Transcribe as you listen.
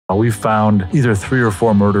We've found either 3 or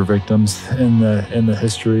 4 murder victims in the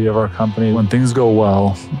history of our company. When things go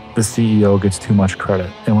well, the CEO gets too much credit.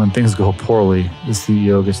 And when things go poorly, the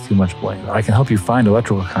CEO gets too much blame. I can help you find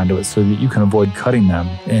electrical conduits so that you can avoid cutting them.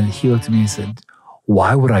 And he looked at me and said,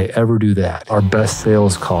 why would I ever do that? Our best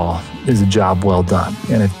sales call is a job well done.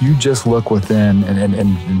 And if you just look within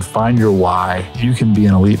and find your why, you can be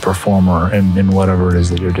an elite performer in whatever it is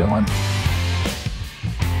that you're doing.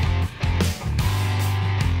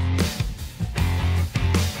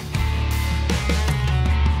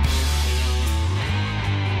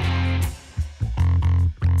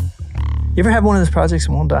 You ever have one of those projects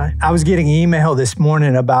that won't die? I was getting an email this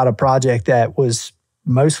morning about a project that was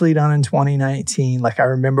mostly done in 2019. Like I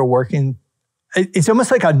remember working, it's almost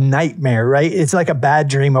like a nightmare, right? It's like a bad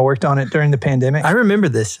dream. I worked on it during the pandemic. I remember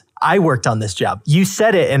this. I worked on this job. You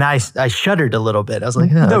said it and I shuddered a little bit. I was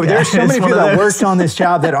like, no, okay. There's so many people that worked on this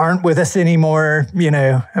job that aren't with us anymore. You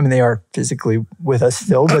know, I mean, they are physically with us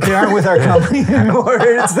still, but they aren't with our company anymore.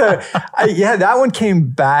 So yeah, that one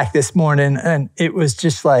came back this morning and it was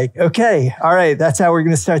just like, okay, all right, that's how we're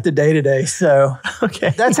going to start the day today. So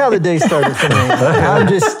okay, that's how the day started for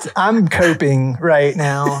me. I'm coping right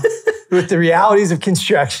now with the realities of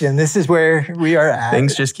construction. This is where we are at.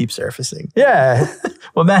 Things just keep surfacing. Yeah.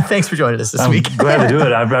 Well, Matt, thanks for joining us this week. I'm glad to do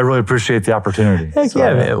it. I really appreciate the opportunity. Heck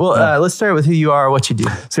yeah, man. Well, let's start with who you are, what you do.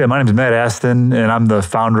 So yeah, my name is Matt Aston, and I'm the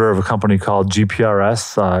founder of a company called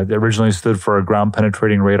GPRS. It originally stood for Ground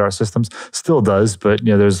Penetrating Radar Systems. Still does, but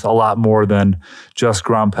you know, there's a lot more than just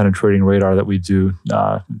ground penetrating radar that we do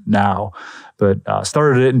now. But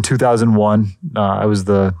started it in 2001. I was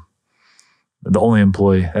the only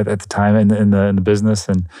employee at the time in the business,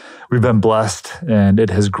 and we've been blessed, and it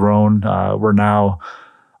has grown. We're now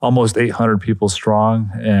almost 800 people strong,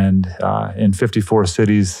 and in 54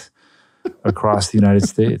 cities across the United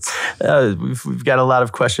States. We've got a lot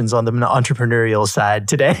of questions on the entrepreneurial side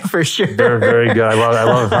today, for sure. Very, very good. I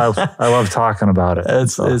love talking about it.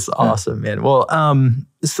 It's awesome, man. Well,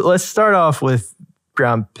 so let's start off with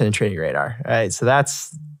ground penetrating radar. All right, so that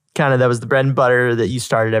was the bread and butter that you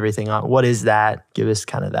started everything on. What is that? Give us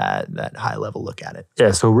kind of that high level look at it.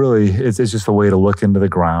 Yeah, so really it's just a way to look into the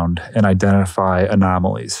ground and identify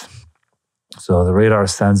anomalies. So the radar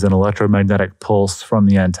sends an electromagnetic pulse from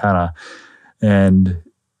the antenna, and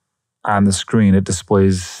on the screen it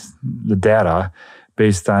displays the data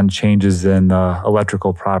based on changes in the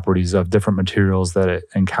electrical properties of different materials that it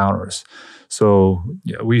encounters. So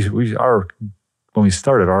yeah, when we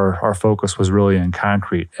started, our focus was really in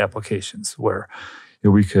concrete applications where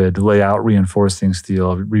we could lay out reinforcing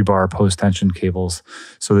steel, rebar post-tension cables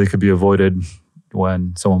so they could be avoided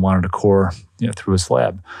when someone wanted to core through a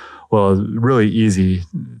slab. Well, really easy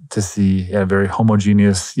to see a very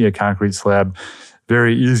homogeneous concrete slab,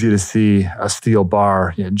 very easy to see a steel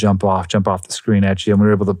bar jump off the screen at you. And we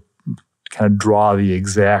were able to kind of draw the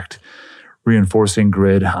exact reinforcing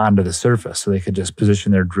grid onto the surface so they could just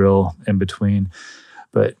position their drill in between.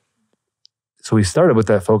 But so we started with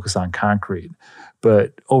that focus on concrete,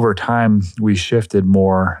 but over time we shifted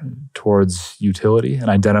more towards utility and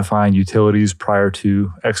identifying utilities prior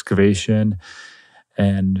to excavation,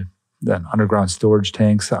 and then underground storage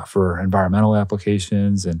tanks for environmental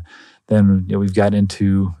applications. And then we've gotten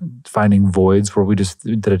into finding voids where we just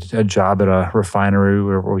did a job at a refinery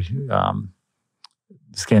where we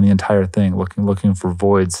scan the entire thing, looking for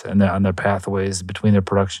voids and on their pathways between their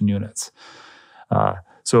production units.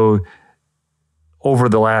 So over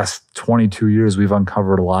the last 22 years, we've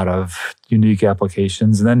uncovered a lot of unique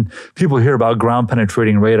applications. And then people hear about ground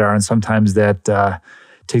penetrating radar, and sometimes that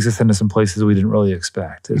takes us into some places we didn't really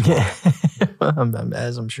expect.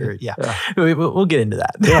 As I'm sure, yeah. We'll get into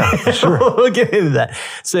that. Yeah, sure. We'll get into that.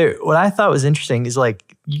 So what I thought was interesting is like,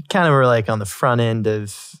 you kind of were like on the front end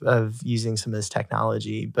of using some of this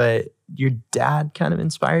technology, but your dad kind of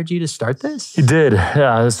inspired you to start this? He did.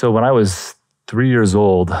 Yeah. So when I was 3 years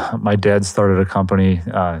old, my dad started a company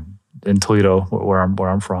in Toledo, where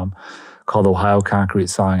I'm from, called Ohio Concrete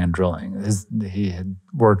Sawing and Drilling. He had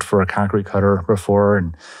worked for a concrete cutter before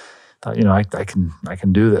and thought, I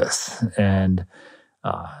can do this. And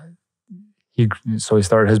he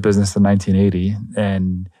started his business in 1980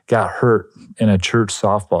 and got hurt in a church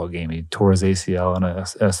softball game. He tore his ACL in a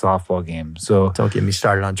softball game. So don't get me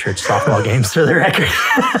started on church softball games, for the record.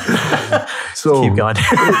 So keep going.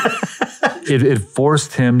 It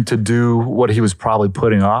forced him to do what he was probably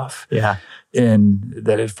putting off. Yeah. And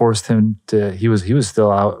that it forced him to, he was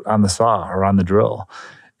still out on the saw or on the drill.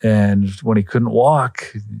 And when he couldn't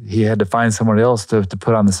walk, he had to find someone else to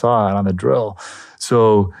put on the saw and on the drill.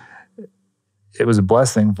 So it was a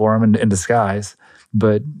blessing for him in disguise.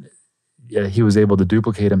 But he was able to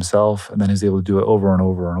duplicate himself, and then he was able to do it over and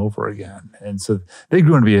over and over again. And so they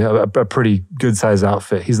grew into be a pretty good sized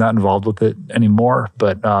outfit. He's not involved with it anymore,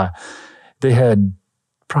 but they had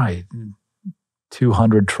probably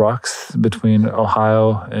 200 trucks between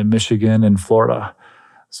Ohio and Michigan and Florida.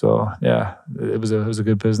 So yeah, it was a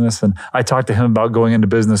good business. And I talked to him about going into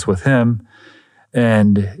business with him.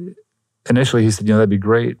 And initially he said, that'd be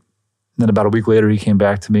great. And then about a week later, he came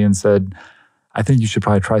back to me and said, I think you should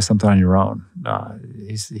probably try something on your own.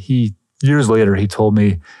 Years later, he told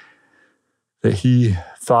me that he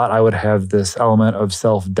thought I would have this element of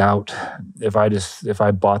self-doubt if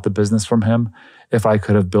I bought the business from him, if I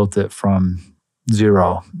could have built it from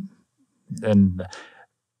zero. And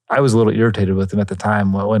I was a little irritated with him at the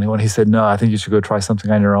time when he said, no, I think you should go try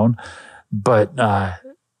something on your own. But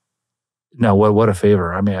no, what a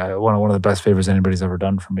favor. I mean, one of the best favors anybody's ever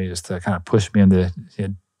done for me is to kind of push me into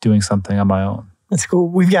doing something on my own. That's cool.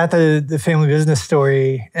 We've got the family business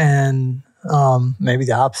story and maybe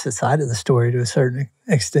the opposite side of the story to a certain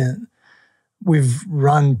extent. We've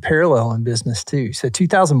run parallel in business too. So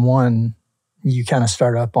 2001, you kind of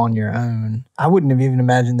start up on your own. I wouldn't have even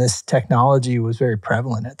imagined this technology was very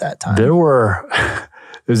prevalent at that time. It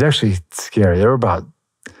was actually scary.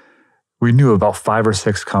 We knew about 5 or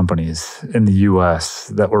 6 companies in the US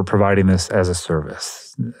that were providing this as a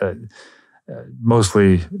service,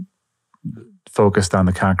 mostly focused on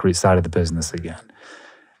the concrete side of the business again.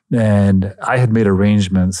 And I had made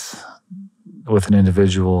arrangements with an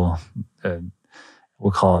individual,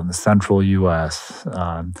 we'll call it in the central US,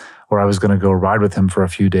 where I was going to go ride with him for a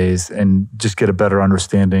few days and just get a better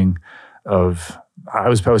understanding of, I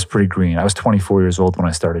was pretty green. I was 24 years old when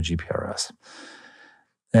I started GPRS.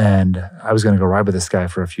 And I was going to go ride with this guy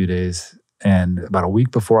for a few days. And about a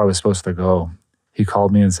week before I was supposed to go, he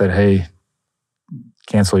called me and said, hey,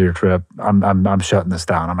 cancel your trip. I'm shutting this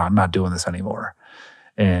down. I'm not doing this anymore.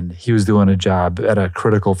 And he was doing a job at a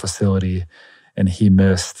critical facility, and he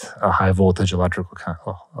missed a high voltage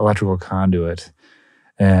electrical conduit.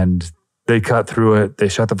 And they cut through it. They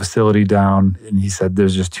shut the facility down. And he said,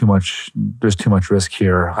 there's too much risk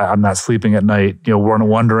here. I'm not sleeping at night, we're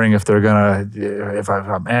wondering if if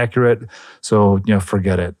I'm accurate. So,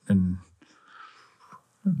 forget it. And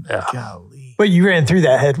yeah. Golly. But you ran through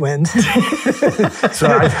that headwind. So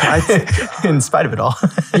I in spite of it all.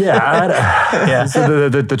 Yeah. So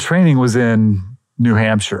the training was in New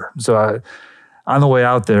Hampshire. So on the way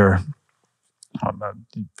out there,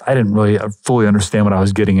 I didn't really fully understand what I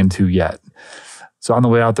was getting into yet. So on the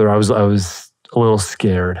way out there, I was a little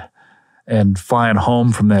scared, and flying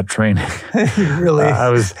home from that training, really, I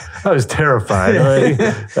was terrified.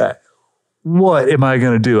 What am I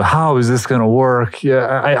going to do? How is this going to work? Yeah,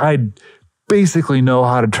 I basically know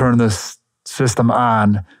how to turn this system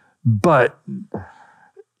on, but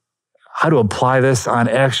how to apply this on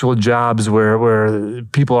actual jobs where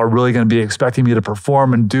people are really going to be expecting me to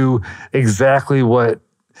perform and do exactly what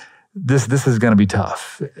this is going to be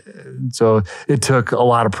tough. So it took a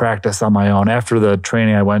lot of practice on my own. After the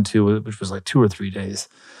training I went to, which was like 2 or 3 days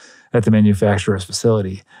at the manufacturer's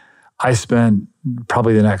facility, I spent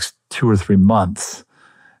probably the next 2 or 3 months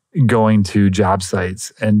going to job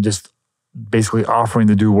sites and just basically offering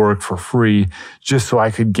to do work for free just so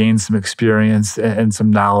I could gain some experience and some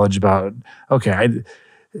knowledge about,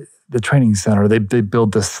 the training center, they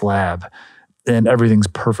build this slab and everything's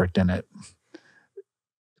perfect in it.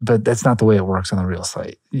 But that's not the way it works on the real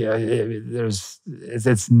site. Yeah,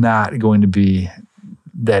 it's not going to be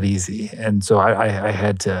that easy. And so I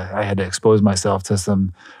had to expose myself to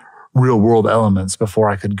some real world elements before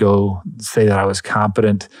I could go say that I was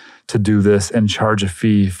competent to do this and charge a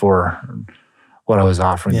fee for what I was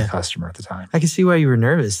offering the customer at the time. I can see why you were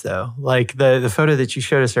nervous though. Like the photo that you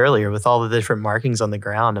showed us earlier with all the different markings on the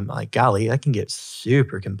ground, I'm like, golly, that can get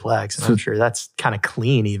super complex. And I'm sure that's kind of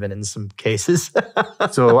clean even in some cases.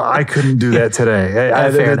 So I couldn't do that today.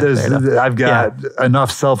 I've got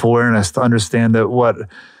enough self-awareness to understand that what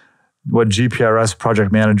GPRS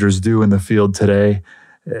project managers do in the field today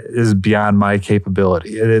is beyond my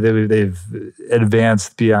capability. They've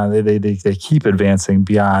advanced beyond, they keep advancing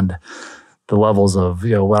beyond the levels of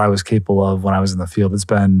what I was capable of when I was in the field. It's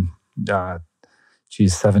been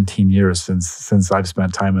 17 years since I've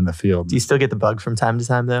spent time in the field. Do you still get the bug from time to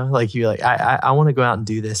time though? Like you're like, I want to go out and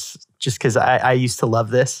do this just because I used to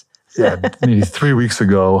love this. Yeah, maybe 3 weeks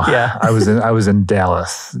ago, yeah. I was in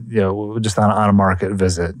Dallas, just on a market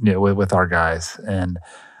visit, with our guys, and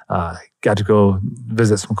got to go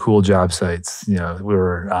visit some cool job sites. We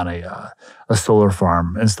were on a solar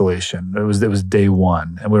farm installation. It was day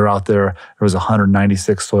one, and we were out there. There was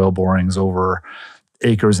 196 soil borings over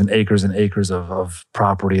acres and acres and acres of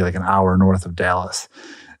property, like an hour north of Dallas.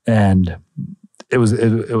 And it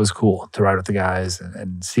was cool to ride with the guys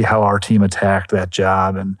and see how our team attacked that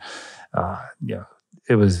job. And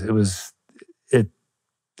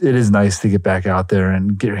it is nice to get back out there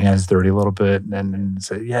and get your hands dirty a little bit and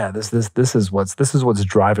say, yeah, this is what's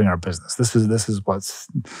driving our business. This is what's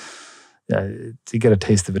to get a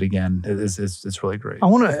taste of it again. It's really great. I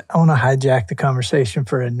want to hijack the conversation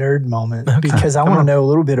for a nerd moment because I want to know a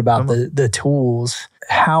little bit about the tools.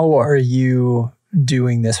 How are you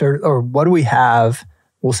doing this, or what do we have?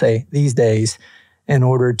 We'll say these days in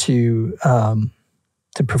order to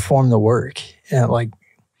perform the work. Like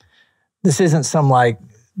this isn't some like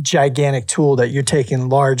gigantic tool that you're taking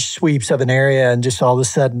large sweeps of an area and just all of a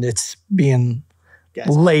sudden it's being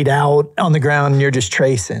laid out on the ground and you're just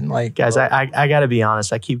tracing. Like, guys, I got to be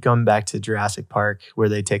honest. I keep going back to Jurassic Park where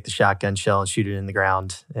they take the shotgun shell and shoot it in the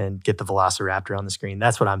ground and get the velociraptor on the screen.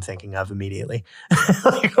 That's what I'm thinking of immediately.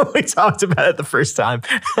 Like we talked about it the first time.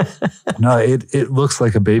 No, it looks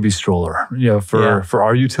like a baby stroller. For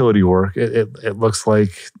our utility work, it looks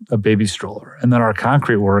like a baby stroller. And then our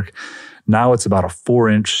concrete work, now it's about a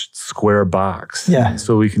 4-inch square box. Yeah.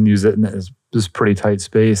 So we can use it in this pretty tight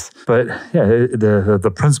space. But yeah,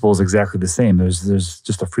 the principle is exactly the same. There's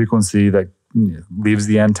just a frequency that leaves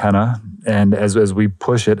the antenna. And as we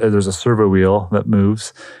push it, there's a servo wheel that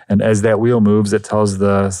moves. And as that wheel moves, it tells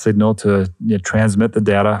the signal to transmit the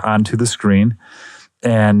data onto the screen.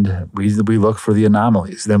 And we look for the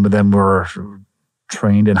anomalies. Then we're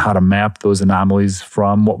trained in how to map those anomalies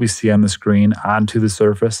from what we see on the screen onto the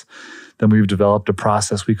surface. Then we've developed a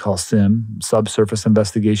process we call SIM, subsurface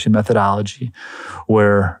investigation methodology,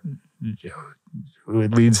 where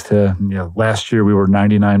it leads to, last year we were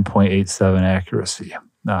 99.87 accuracy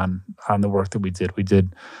on the work that we did. We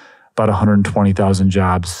did about 120,000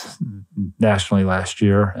 jobs nationally last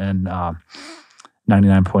year and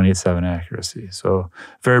 99.87 accuracy. So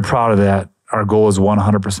very proud of that. Our goal is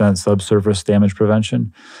 100% subsurface damage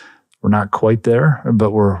prevention. We're not quite there,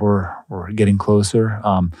 but we're getting closer.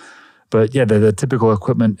 But yeah, the typical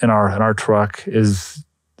equipment in our truck is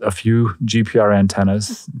a few GPR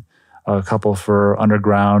antennas, a couple for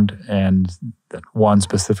underground, and one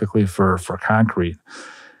specifically for concrete.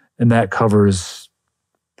 And that covers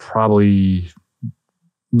probably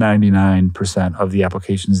 99% of the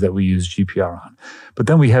applications that we use GPR on. But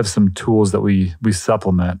then we have some tools that we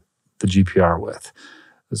supplement the GPR with.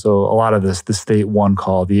 So a lot of the state one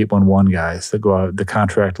call, the 811 guys that go out, the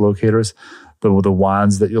contract locators, the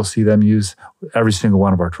wands that you'll see them use, every single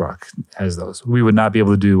one of our truck has those. We would not be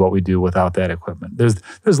able to do what we do without that equipment.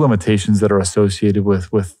 There's limitations that are associated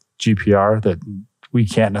with GPR that we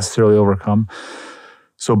can't necessarily overcome.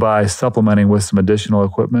 So by supplementing with some additional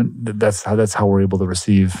equipment, that's how we're able to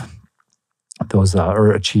receive those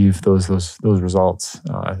or achieve those results.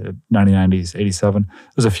 9090s, 87.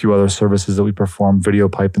 There's a few other services that we perform. Video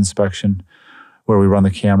pipe inspection, where we run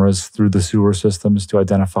the cameras through the sewer systems to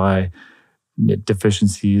identify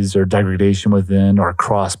deficiencies or degradation within, or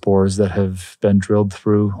cross bores that have been drilled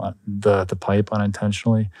through the pipe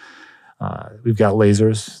unintentionally. We've got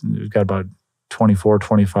lasers. We've got about 24,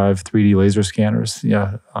 25 3D laser scanners,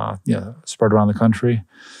 spread around the country.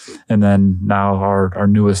 And then now our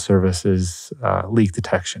newest service is leak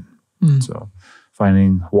detection. So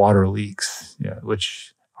finding water leaks,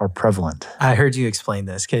 which are prevalent. I heard you explain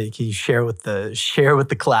this. Can you share with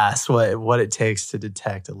the class what it takes to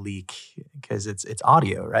detect a leak? Because it's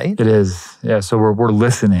audio, right? It is. Yeah. So we're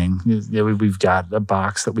listening. We've got a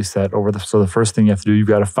box that we set over so the first thing you have to do, you've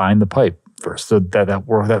got to find the pipe first. So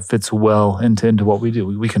that fits well into what we do.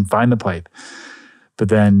 We can find the pipe, but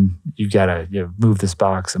then you've got to move this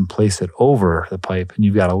box and place it over the pipe, and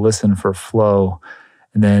you've got to listen for flow,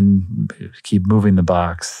 and then keep moving the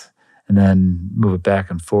box, and then move it back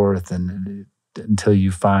and forth, and until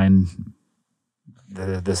you find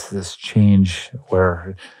this change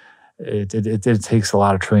where it takes a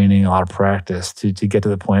lot of training, a lot of practice to get to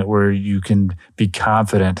the point where you can be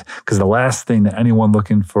confident. Because the last thing that anyone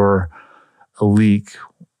looking for a leak,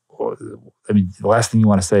 the last thing you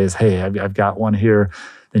want to say is, "Hey, I've got one here."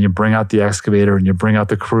 Then you bring out the excavator and you bring out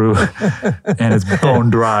the crew, and it's bone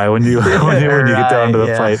dry when you get down to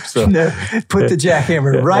the pipe. So put the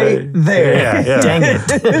jackhammer right there. Yeah. Dang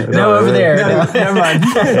it! No, over there. No, never mind.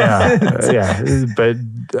 Yeah. But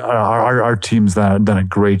our team's done a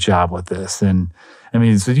great job with this, and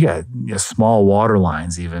so you got small water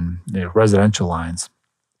lines, even residential lines,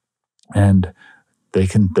 and they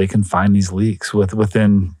can find these leaks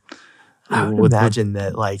within. I would imagine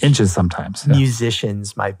that like inches sometimes.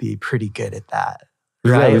 Musicians might be pretty good at that.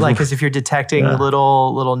 Right, like because if you're detecting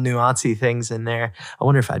little nuancy things in there, I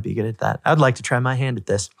wonder if I'd be good at that. I'd like to try my hand at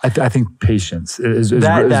this. I think patience is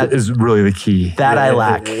really the key. That I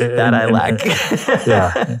lack.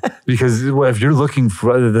 Yeah, because if you're looking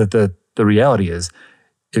for the reality is,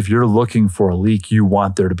 if you're looking for a leak, you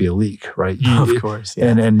want there to be a leak, right? Of course,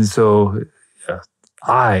 yeah. And so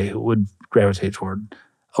I would gravitate toward,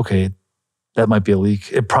 okay, that might be a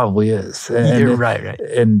leak. It probably is. You're right.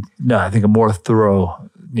 And no, I think a more thorough,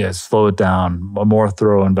 slow it down, a more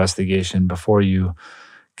thorough investigation before you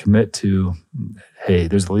commit to, hey,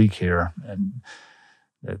 there's a leak here. And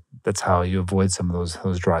that's how you avoid some of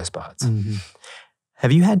those dry spots. Mm-hmm.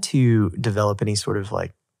 Have you had to develop any sort of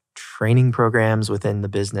like training programs within the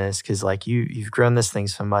business? Because like you've grown this thing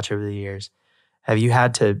so much over the years. Have you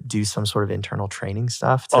had to do some sort of internal training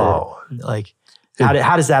stuff to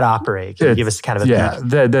how does that operate? Can you give us kind of a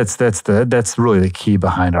peek? That's really the key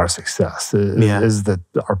behind our success is that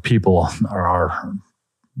our people are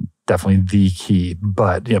definitely the key.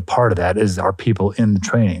 But part of that is our people in the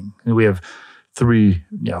training. We have 3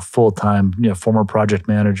 full-time former project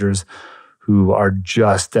managers who are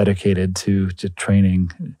just dedicated to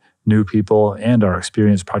training new people and our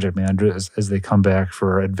experienced project managers as they come back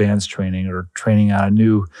for advanced training or training on a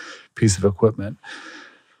new piece of equipment.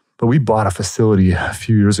 But we bought a facility a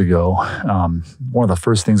few years ago. One of the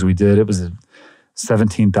first things we did, it was a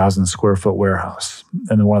 17,000 square foot warehouse.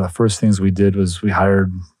 And then one of the first things we did was we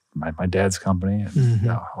hired my dad's company,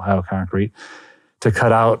 Ohio Concrete, to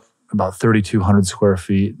cut out about 3,200 square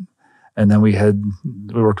feet. And then we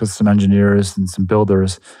worked with some engineers and some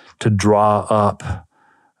builders to draw up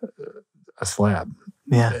a slab.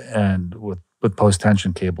 Yeah. And with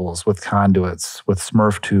post-tension cables, with conduits, with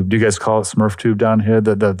Smurf tube. Do you guys call it Smurf tube down here?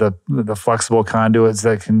 The flexible conduits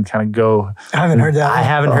that can kind of go. I haven't heard that. I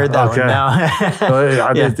haven't heard that one.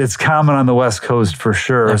 No. It's common on the West Coast for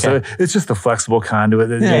sure. Okay. So it's just a flexible conduit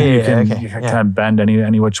that you can kind of bend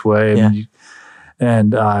any which way.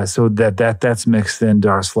 Yeah. So that's mixed into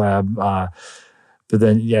our slab. But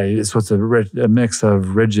then, so it's a mix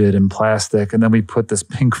of rigid and plastic. And then we put this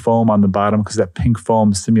pink foam on the bottom because that pink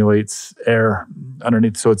foam simulates air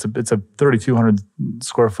underneath. So it's a 3,200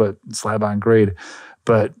 square foot slab on grade.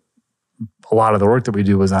 But a lot of the work that we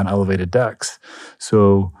do was on elevated decks.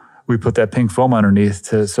 So we put that pink foam underneath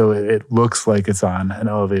so it looks like it's on an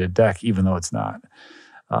elevated deck, even though it's not.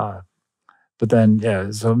 But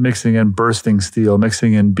then, so mixing in bursting steel,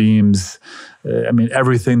 mixing in beams,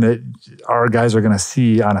 everything that our guys are going to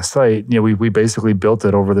see on a site, we basically built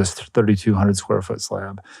it over this 3,200 square foot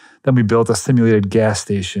slab. Then we built a simulated gas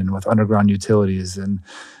station with underground utilities. And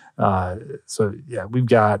we've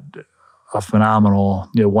got a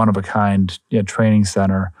phenomenal, one-of-a-kind training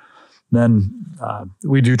center. Then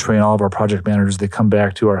we do train all of our project managers. They come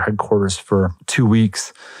back to our headquarters for 2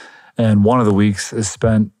 weeks. And one of the weeks is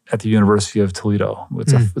spent at the University of Toledo.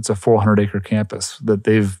 It's a 400-acre campus that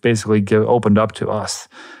they've basically opened up to us.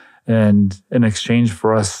 And in exchange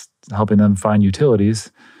for us helping them find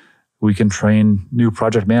utilities, we can train new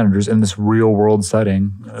project managers in this real-world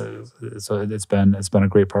setting. So it's been a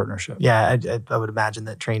great partnership. Yeah, I would imagine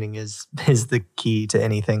that training is the key to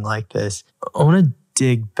anything like this. I want to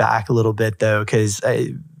dig back a little bit, though, because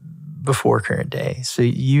before current day, so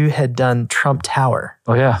you had done Trump Tower.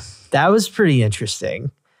 Oh, yeah. That was pretty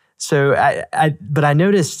interesting. So, but I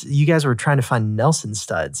noticed you guys were trying to find Nelson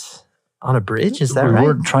studs on a bridge. Is that right? We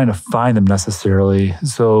weren't trying to find them necessarily.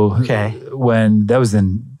 So, when that was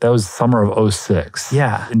summer of 2006.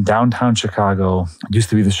 Yeah. In downtown Chicago, it used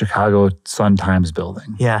to be the Chicago Sun-Times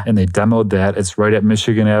building. Yeah. And they demoed that. It's right at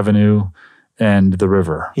Michigan Avenue and the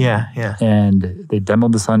river. Yeah. And they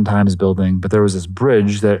demoed the Sun-Times building, but there was this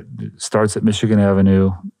bridge that starts at Michigan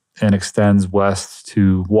Avenue and extends west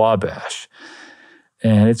to Wabash.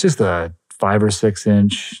 And it's just a 5 or 6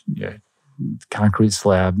 inch concrete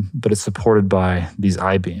slab, but it's supported by these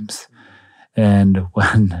I-beams. And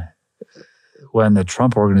when the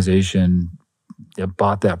Trump organization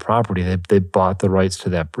bought that property, they bought the rights to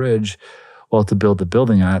that bridge. Well, to build the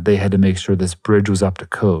building on it, they had to make sure this bridge was up to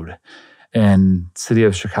code. And City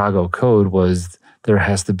of Chicago code was there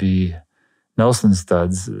has to be Nelson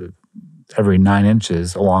studs every 9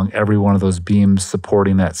 inches along every one of those beams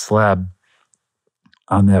supporting that slab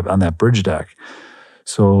on that bridge deck.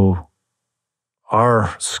 So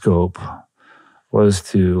our scope was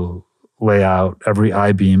to lay out every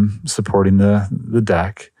I-beam supporting the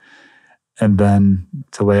deck, and then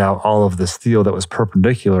to lay out all of the steel that was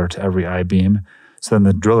perpendicular to every I-beam. So then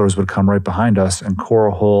the drillers would come right behind us and core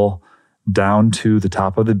a hole down to the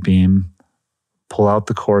top of the beam, pull out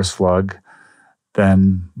the core slug,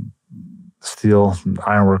 then steel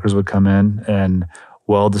ironworkers would come in, and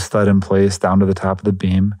weld the stud in place down to the top of the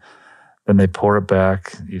beam. Then they pour it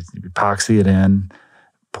back, you epoxy it in,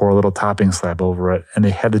 pour a little topping slab over it. And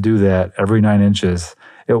they had to do that every 9 inches.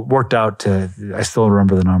 It worked out to, I still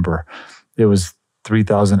remember the number. It was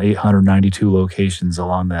 3,892 locations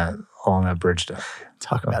along that bridge deck.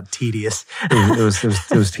 Talk about tedious.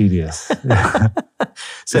 It was tedious.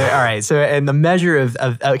 So, all right. So, and the measure of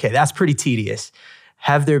okay, that's pretty tedious.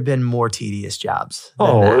 Have there been more tedious jobs?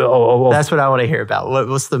 That's what I want to hear about.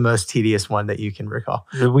 What's the most tedious one that you can recall?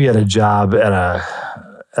 We had a job at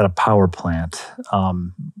a power plant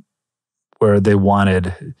where they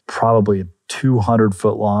wanted probably a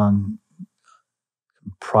 200-foot long,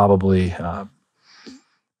 probably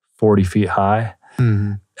 40 feet high.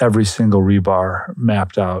 Mm-hmm. Every single rebar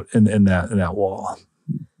mapped out in that wall.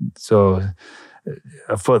 So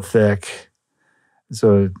a foot thick.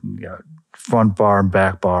 So front bar and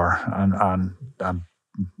back bar on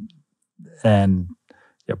and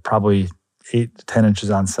probably 8 to 10 inches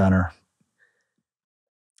on center.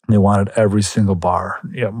 They wanted every single bar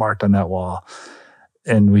marked on that wall,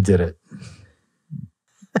 and we did it.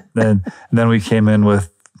 then we came in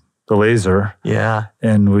with the laser,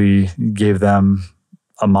 and we gave them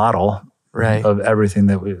a model of everything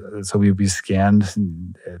so we scanned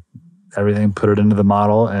everything, put it into the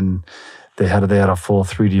model, and they had a full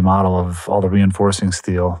 3D model of all the reinforcing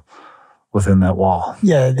steel within that wall.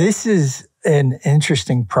 Yeah, this is an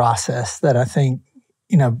interesting process that I think,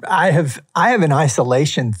 I have in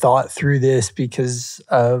isolation thought through this because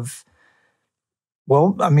of,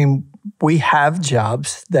 we have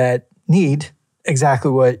jobs that need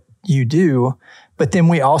exactly what you do, but then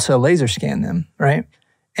we also laser scan them, right?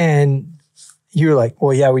 And you're like,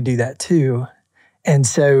 well, yeah, we do that too. And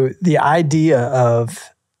so the idea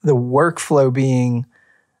of the workflow being,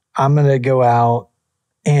 I'm going to go out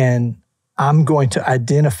and I'm going to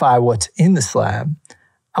identify what's in the slab.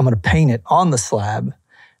 I'm going to paint it on the slab.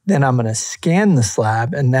 Then I'm going to scan the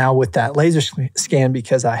slab. And now with that laser scan,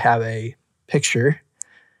 because I have a picture,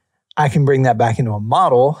 I can bring that back into a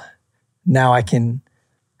model. Now I can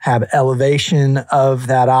have elevation of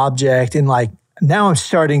that object. And now I'm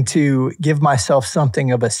starting to give myself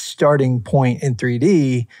something of a starting point in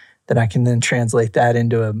 3D that I can then translate that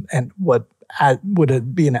into what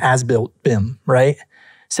would be an as-built BIM, right?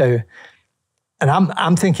 So, and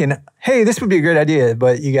I'm thinking, hey, this would be a great idea,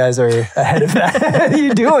 but you guys are ahead of that.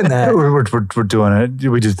 You're doing that. We're doing it.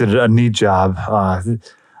 We just did a neat job on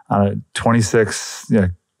a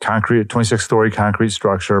 26-story concrete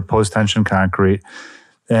structure, post-tension concrete,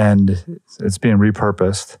 and it's being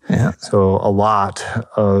repurposed. Yeah. So a lot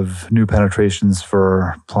of new penetrations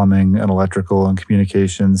for plumbing and electrical and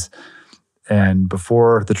communications. And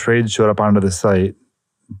before the trades showed up onto the site,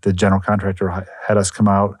 the general contractor had us come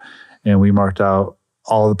out and we marked out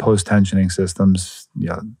all the post-tensioning systems,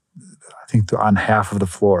 I think on half of the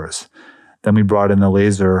floors. Then we brought in the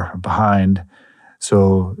laser behind.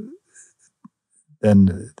 So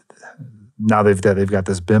then now they've got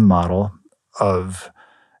this BIM model of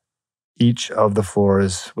each of the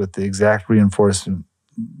floors with the exact reinforcement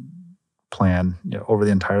plan over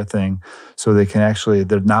the entire thing. So they can actually,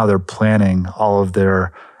 they're planning all of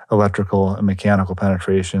their electrical and mechanical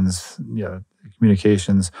penetrations,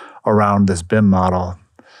 communications around this BIM model.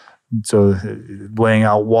 So laying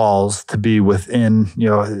out walls to be within,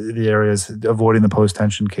 the areas, avoiding the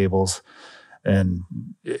post-tension cables. And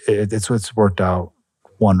it's worked out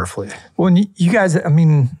wonderfully. Well, you guys,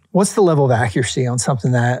 what's the level of accuracy on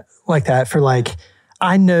something like that for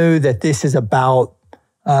I know that this is about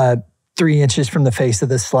 3 inches from the face of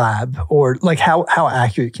the slab, or how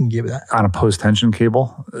accurate can you give that? On a post-tension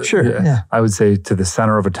cable? Sure, yeah. I would say to the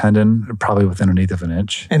center of a tendon, probably within 1/8 of an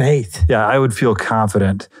inch. 1/8? Yeah, I would feel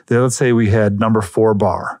confident that, let's say we had number 4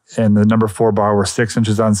 bar, and the number 4 bar were 6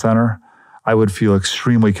 inches on center. I would feel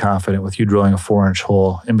extremely confident with you drilling a 4-inch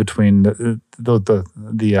hole in between the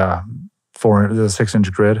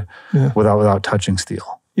 6-inch grid without touching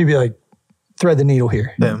steel. You'd be like, thread the needle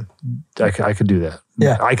here. Boom. I could do that.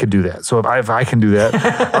 Yeah, I could do that. So if I can do that,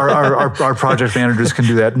 our project managers can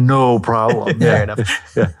do that. No problem. Fair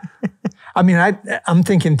enough. Yeah. I'm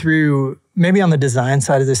thinking through maybe on the design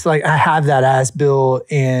side of this. I have that as built,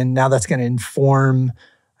 and now that's going to inform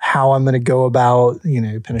how I'm going to go about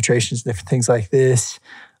penetrations, different things like this.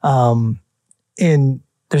 And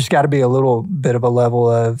there's got to be a little bit of a level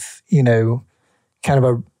of kind of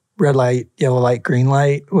a red light, yellow light, green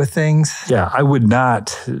light with things. Yeah, I would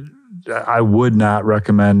not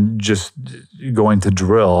recommend just going to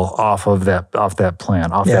drill off that plan,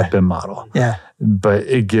 that BIM model. Yeah. But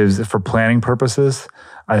it gives, for planning purposes,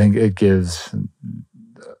 I think it gives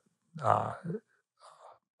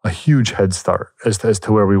a huge head start as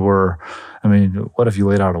to where we were. I mean, what if you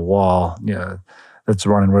laid out a wall, that's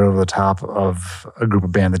running right over the top of a group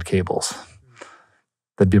of banded cables?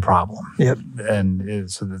 That'd be a problem. Yep.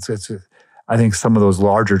 And so I think some of those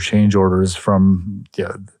larger change orders from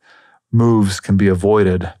moves can be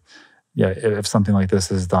avoided if something like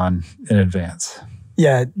this is done in advance.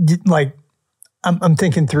 Yeah, like I'm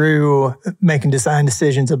thinking through making design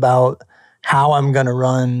decisions about how I'm going to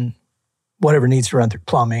run whatever needs to run through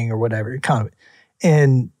plumbing or whatever kind of,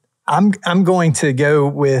 and I'm going to go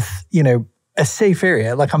with a safe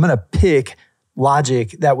area. Like I'm going to pick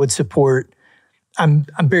logic that would support. I'm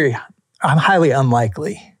highly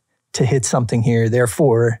unlikely to hit something here.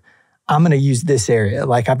 Therefore, I'm going to use this area.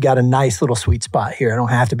 Like I've got a nice little sweet spot here. I don't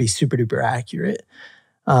have to be super duper accurate.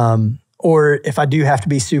 Or if I do have to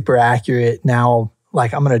be super accurate now,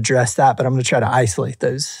 like I'm going to address that, but I'm going to try to isolate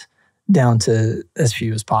those down to as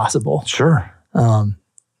few as possible. Sure.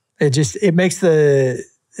 It makes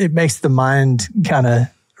the mind kind of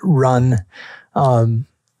run.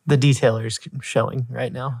 The detailer's showing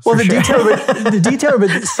right now. Well, the detailer, but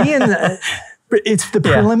seeing it's the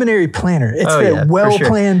preliminary planner. It's the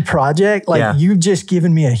well-planned project. Like you've just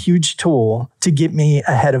given me a huge tool to get me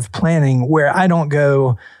ahead of planning where I don't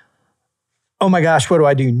go, oh my gosh, what do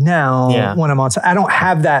I do now when I'm on site? I don't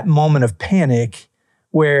have that moment of panic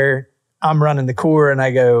where I'm running the core and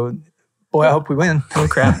I go, boy, I hope we win. Oh,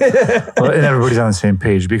 crap. Well, and everybody's on the same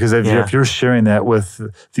page because if you're sharing that with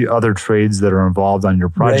the other trades that are involved on your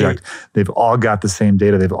project, they've all got the same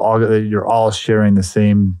data. You're all sharing the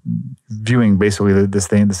same, viewing basically the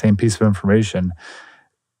same piece of information.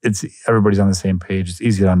 Everybody's on the same page. It's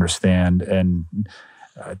easy to understand. And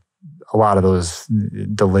a lot of those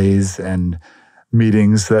delays and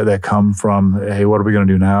meetings that come from, hey, what are we going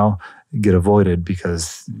to do now, get avoided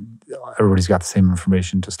because everybody's got the same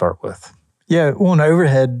information to start with. Yeah, well, and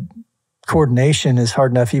overhead coordination is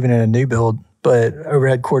hard enough even in a new build, but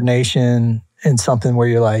overhead coordination in something where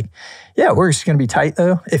you're like, yeah, we're just going to be tight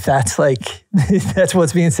though. If that's if that's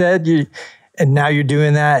what's being said, and now you're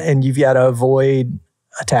doing that and you've got to avoid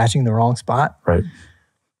attaching the wrong spot. Right.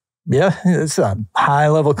 Yeah, it's a high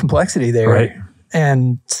level complexity there. Right.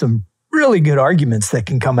 And some really good arguments that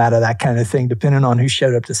can come out of that kind of thing, depending on who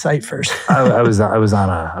showed up to site first. I was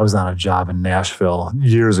on a job in Nashville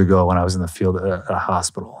years ago when I was in the field at a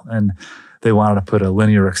hospital, and they wanted to put a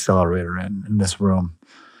linear accelerator in this room.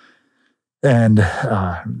 And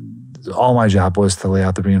all my job was to lay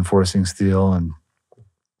out the reinforcing steel,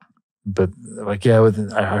 but I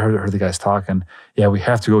heard the guys talking. Yeah, we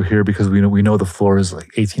have to go here because we know the floor is like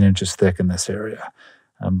 18 inches thick in this area.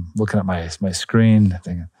 I'm looking at my screen,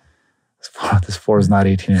 thinking, this floor is not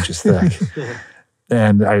 18 inches thick.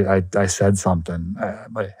 And I said something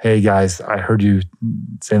like, hey guys, I heard you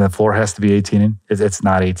saying the floor has to be 18. It's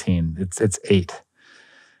not 18, it's 8.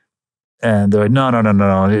 And they're like, no,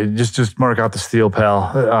 just mark out the steel,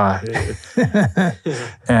 pal.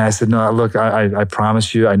 And I said, no, look, I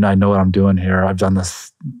promise you, I know what I'm doing here. I've done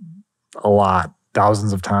this a lot,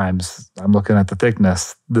 thousands of times. I'm looking at the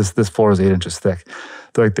thickness. This floor is 8 inches thick.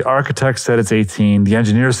 They're like, the architect said it's 18. The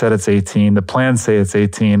engineer said it's 18. The plans say it's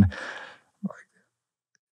 18.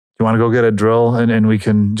 You want to go get a drill and we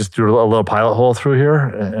can just do a little pilot hole through here?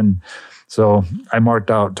 And so I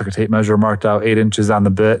took a tape measure, marked out 8 inches on the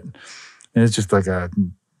bit. And it's just probably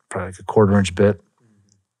like a 1/4 inch bit.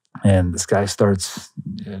 And this guy starts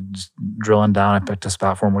just drilling down. I picked a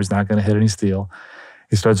spot for him where he's not going to hit any steel.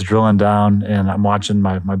 He starts drilling down, and I'm watching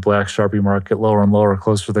my black Sharpie mark get lower and lower,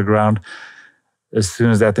 closer to the ground. As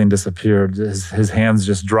soon as that thing disappeared, his hands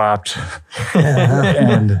just dropped.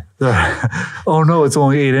 And oh no, it's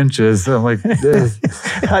only 8 inches. I'm like,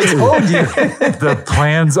 I told you. The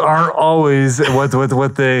plans aren't always what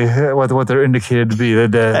they're indicated to be.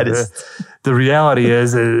 The reality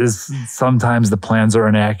is sometimes the plans are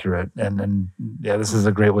inaccurate. And this is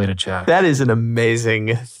a great way to chat. That is an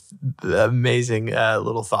amazing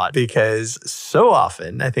little thought, because so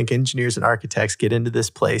often I think engineers and architects get into this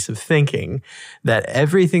place of thinking that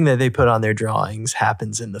everything that they put on their drawings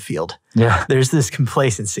happens in the field. Yeah. There's this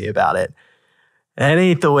complacency about it. That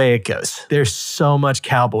ain't the way it goes. There's so much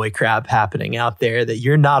cowboy crap happening out there that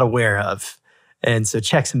you're not aware of. And so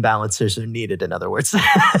checks and balances are needed, in other words. We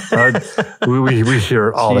hear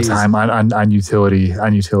it all the time on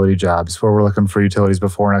utility jobs where we're looking for utilities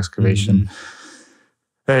before an excavation. Mm-hmm.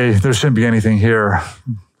 Hey, there shouldn't be anything here.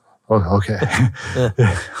 Oh, okay.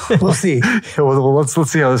 We'll see. Well, let's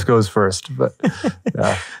see how this goes first. But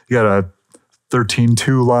you got a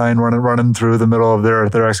 13-2 line running through the middle of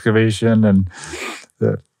their excavation, and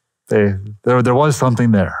there was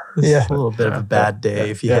something there. It's a little bit of a bad day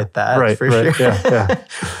if you hit that, for sure. Yeah.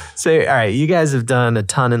 So, all right, you guys have done a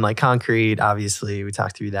ton in like concrete, obviously. We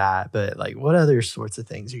talked through that, but like what other sorts of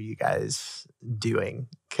things are you guys doing?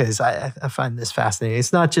 Because I find this fascinating.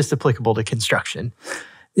 It's not just applicable to construction.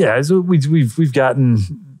 Yeah, so we've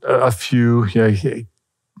gotten a few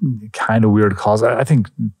kind of weird calls. I think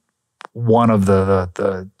one of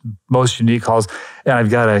the most unique calls, and I've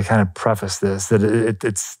got to kind of preface this, that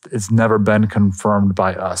it's never been confirmed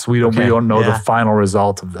by us. We don't know the final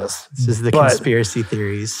result of this. This is the conspiracy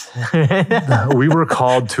theories. We were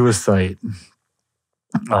called to a site,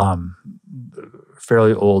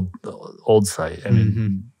 fairly old site. I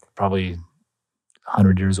mean, probably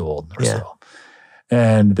 100 years old or so.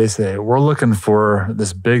 And they say, we're looking for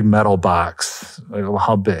this big metal box. Like, well,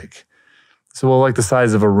 how big? So, well, like the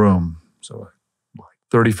size of a room. So, like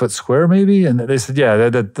 30 foot square, maybe. And they said, yeah,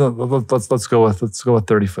 let's go with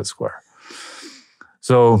 30 foot square.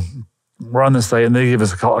 So we're on the site, and they give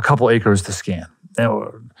us a couple acres to scan.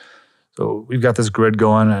 And so we've got this grid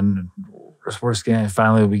going, and we're scanning.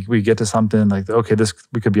 Finally, we get to something like, okay,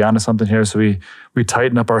 we could be onto something here. So we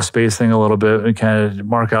tighten up our spacing a little bit and kind of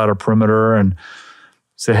mark out a perimeter and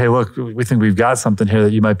say, hey, look, we think we've got something here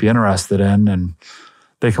that you might be interested in. And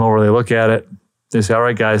they come over, they look at it, they say, all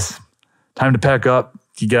right, guys, time to pack up.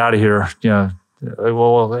 You get out of here.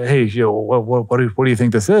 Well, hey, what do you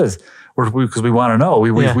think this is? Because we want to know.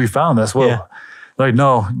 We found this. Well, like,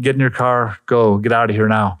 no, get in your car, go, get out of here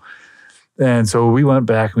now. And so we went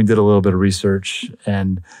back and we did a little bit of research.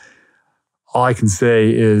 And all I can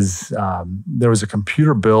say is there was a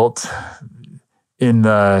computer built in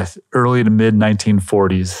the early to mid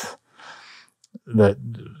 1940s that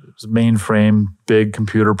was mainframe, big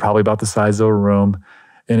computer, probably about the size of a room.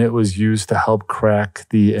 And it was used to help crack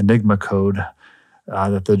the Enigma code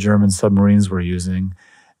that the German submarines were using.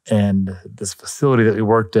 And this facility that we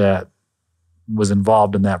worked at was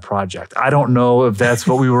involved in that project. I don't know if that's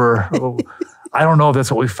what I don't know if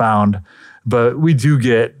that's what we found, but we do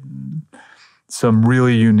get some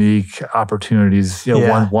really unique opportunities,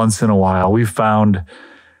 once in a while. We found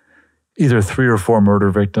either 3 or 4 murder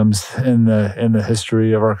victims in the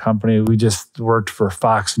history of our company. We just worked for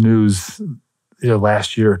Fox News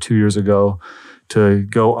last year or 2 years ago to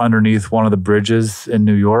go underneath one of the bridges in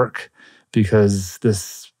New York because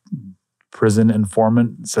this prison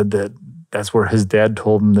informant said that that's where his dad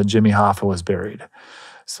told him that Jimmy Hoffa was buried.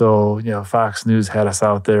 So, Fox News had us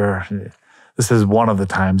out there. This is one of the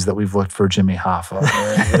times that we've looked for Jimmy Hoffa.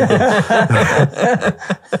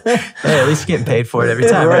 Hey, at least you're getting paid for it every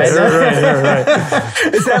time, right? Right.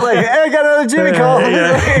 Is that like, hey, I got another Jimmy call?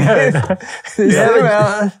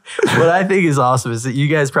 What I think is awesome is that you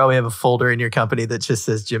guys probably have a folder in your company that just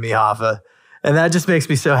says Jimmy Hoffa. And that just makes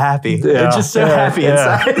me so happy. Yeah, I'm just so happy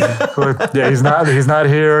inside. He's not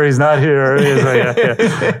here. He's not here.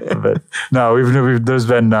 But no, there's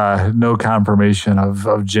been no confirmation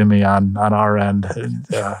of Jimmy on our end.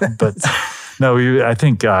 But no, I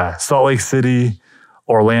think Salt Lake City,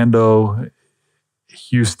 Orlando,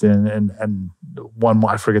 Houston, and one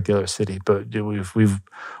more, I forget the other city, but we've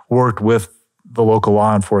worked with the local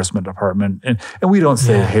law enforcement department. And we don't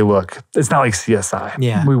say, hey, look, it's not like CSI.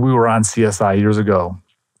 Yeah. We were on CSI years ago.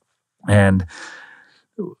 And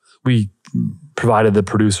we provided the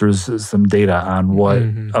producers some data on what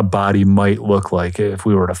a body might look like if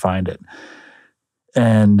we were to find it.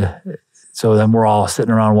 And so then we're all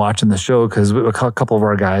sitting around watching the show because a couple of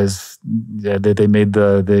our guys, they were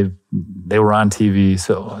on TV.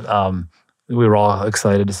 So we were all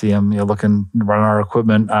excited to see him, running our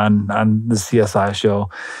equipment on the CSI show.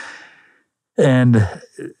 And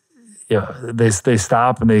they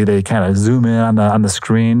stop and they kind of zoom in on the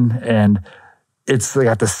screen, and it's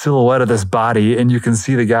got the silhouette of this body, and you can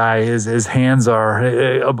see the guy, his hands are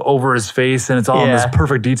over his face, and it's all in this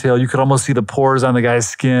perfect detail. You could almost see the pores on the guy's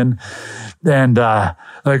skin. And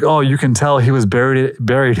you can tell he was buried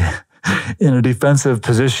in a defensive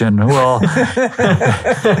position. Well,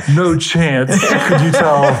 no chance could you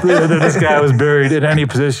tell that this guy was buried in any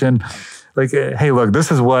position. Like, hey, look, this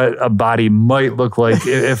is what a body might look like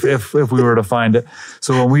if we were to find it.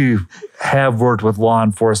 So when we have worked with law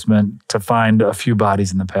enforcement to find a few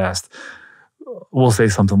bodies in the past, we'll say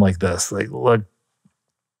something like this. Like, look,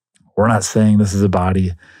 we're not saying this is a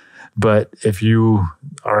body, but if you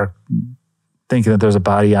are thinking that there's a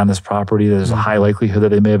body on this property, there's a high likelihood that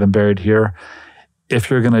they may have been buried here. If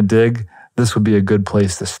you're going to dig, this would be a good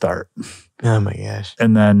place to start. Oh my gosh.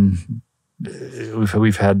 And then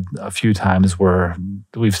we've had a few times where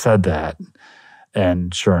we've said that,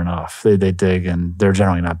 and sure enough, they dig, and they're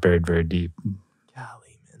generally not buried very deep.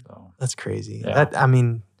 Golly, man. That's crazy. Yeah.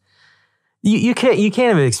 You can't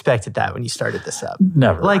have expected that when you started this up.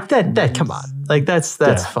 Never. Like that come on. Like that's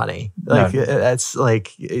funny. Like that's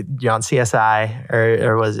like you're on CSI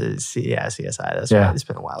or was it CSI. That's right. It's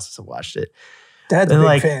been a while since I watched it. Dad's a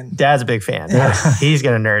big fan. Dad's a big fan. Yeah. He's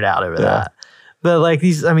gonna nerd out over that. But like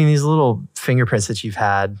these little fingerprints that you've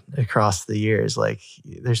had across the years, like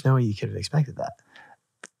there's no way you could have expected that.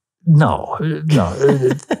 No.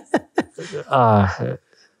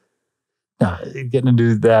 Getting to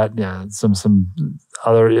do that, some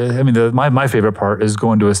other. I mean, my favorite part is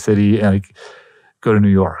going to a city and like go to New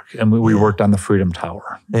York, and we worked on the Freedom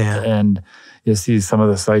Tower, and you see some of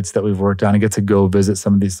the sites that we've worked on, and get to go visit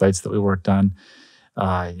some of these sites that we worked on.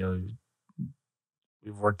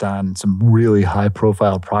 We've worked on some really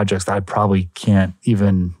high-profile projects that I probably can't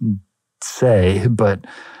even say, but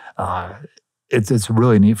it's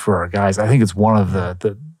really neat for our guys. I think it's one of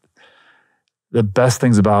the best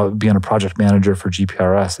things about being a project manager for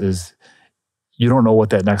GPRS is you don't know what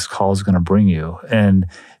that next call is going to bring you. And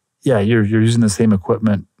you're using the same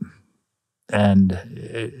equipment,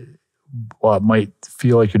 and while it might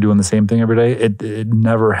feel like you're doing the same thing every day, it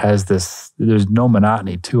never has this, there's no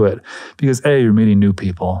monotony to it, because you're meeting new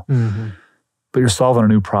people, but you're solving a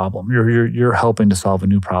new problem. You're helping to solve a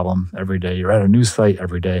new problem every day. You're at a new site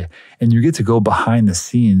every day, and you get to go behind the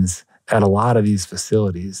scenes at a lot of these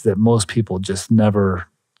facilities that most people just never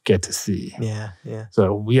get to see. Yeah.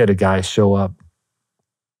 So we had a guy show up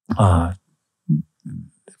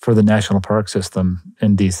for the National Park System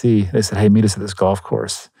in DC. They said, "Hey, meet us at this golf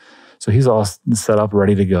course." So he's all set up,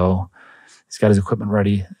 ready to go. He's got his equipment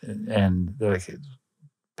ready, and they're like,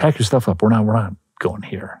 "Pack your stuff up. We're not going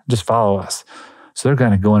here. Just follow us." So they're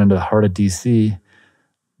kind of going into the heart of DC.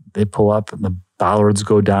 They pull up, and the bollards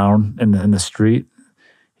go down in the street.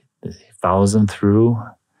 He follows them through.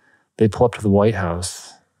 They pull up to the White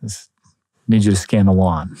House. Need you to scan the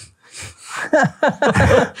lawn.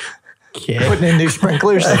 Putting in new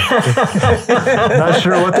sprinklers. Not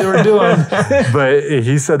sure what they were doing, but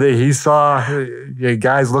he said that he saw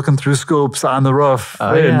guys looking through scopes on the roof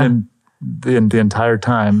and the entire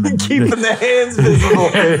time. Keeping the hands visible.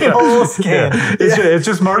 The whole scan. It's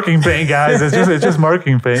just marking paint, guys. It's just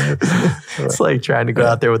marking paint. It's like trying to go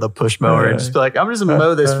out there with a push mower and just be like, "I'm just gonna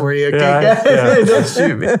mow this for you, okay, guys? Don't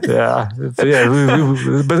shoot me."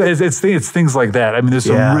 But it's things like that. I mean, there's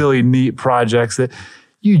some really neat projects that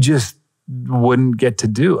you just wouldn't get to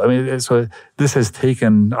do. I mean, so this has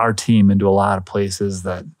taken our team into a lot of places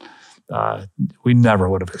that we never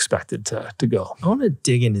would have expected to go. I want to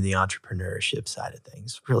dig into the entrepreneurship side of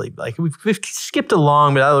things. Really, like we've skipped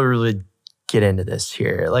along, but I'll really get into this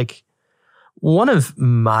here. Like one of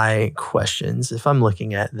my questions, if I'm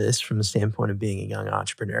looking at this from the standpoint of being a young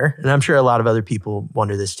entrepreneur, and I'm sure a lot of other people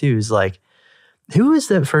wonder this too, is like, who is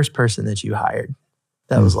that first person that you hired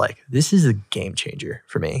that was like, this is a game changer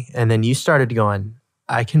for me? And then you started going,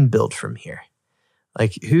 I can build from here.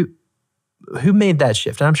 Like who made that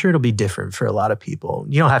shift? And I'm sure it'll be different for a lot of people.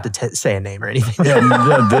 You don't have to say a name or anything.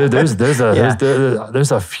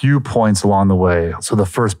 There's a few points along the way. So the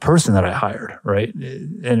first person that I hired, right?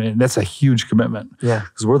 And that's a huge commitment. Yeah.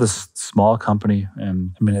 Because we're this small company.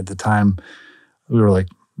 And I mean, at the time, we were like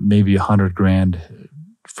maybe $100,000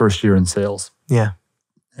 first year in sales. Yeah.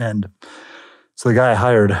 And so the guy I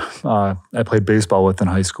hired, I played baseball with in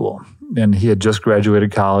high school. And he had just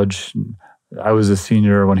graduated college. I was a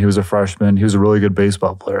senior when he was a freshman. He was a really good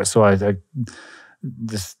baseball player. So I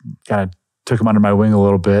just kind of took him under my wing a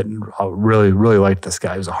little bit, and I really, really liked this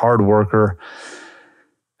guy. He was a hard worker.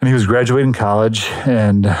 And he was graduating college,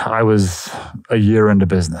 and I was a year into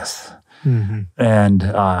business. Mm-hmm. And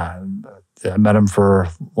I met him for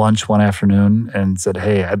lunch one afternoon and said,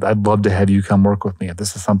 "Hey, I'd love to have you come work with me if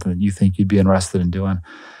this is something that you think you'd be interested in doing."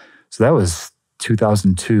 So that was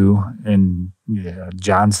 2002, and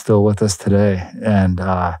John's still with us today, and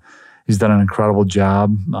he's done an incredible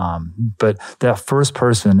job. But that first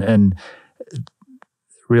person, and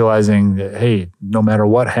realizing that, hey, no matter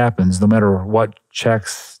what happens, no matter what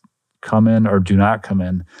checks come in or do not come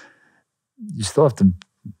in, you still have to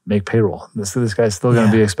make payroll. This guy's still going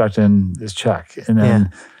to be expecting his check, and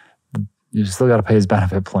then you still got to pay his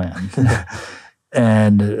benefit plan.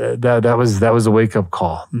 And that was a wake up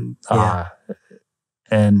call.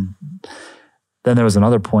 And then there was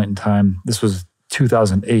another point in time. This was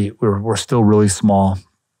 2008. We're still really small,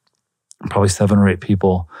 probably 7 or 8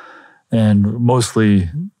 people, and mostly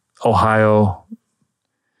Ohio.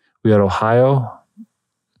 We had Ohio,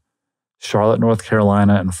 Charlotte, North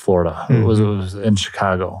Carolina, and Florida. Mm-hmm. It was in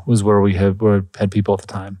Chicago. Was where we had people at the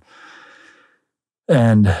time.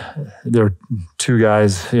 And there were two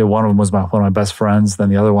guys. One of them was one of my best friends. Then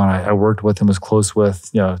the other one I worked with and was close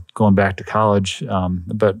with, going back to college.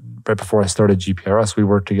 But right before I started GPRS, we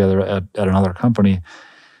worked together at another company.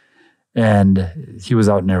 And he was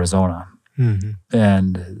out in Arizona.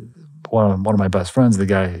 And one of my best friends, the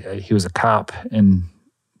guy, he was a cop in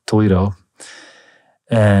Toledo,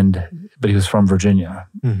 but he was from Virginia,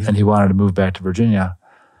 and he wanted to move back to Virginia.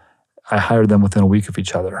 I hired them within a week of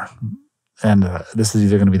each other. And this is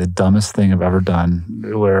either going to be the dumbest thing I've ever done,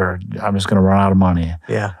 where I'm just going to run out of money,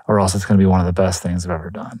 or else it's going to be one of the best things I've ever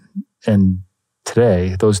done. And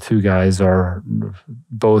today, those two guys are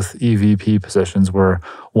both EVP positions, where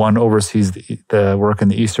one oversees the work in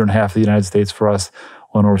the eastern half of the United States for us,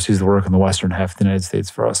 one oversees the work in the western half of the United States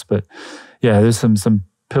for us. But yeah, there's some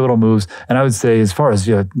pivotal moves. And I would say, as far as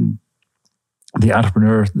the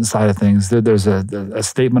entrepreneur side of things, there's a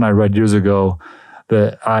statement I read years ago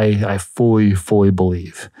that I fully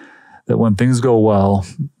believe, that when things go well,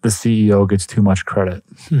 the CEO gets too much credit.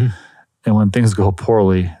 And when things go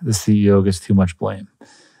poorly, the CEO gets too much blame.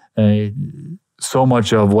 So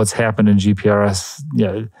much of what's happened in GPRS,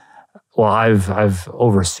 I've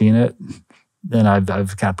overseen it, and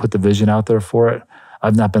I've kind of put the vision out there for it.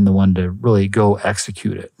 I've not been the one to really go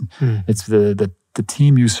execute it. It's the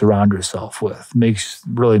team you surround yourself with makes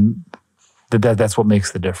really, that's what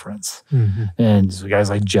makes the difference. And so guys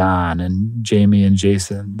like John and Jamie and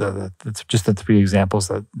Jason, that's just the three examples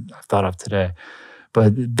that I've thought of today.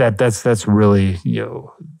 But that's really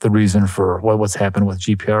the reason for what's happened with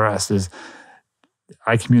GPRS is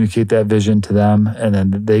I communicate that vision to them, and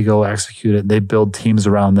then they go execute it. They build teams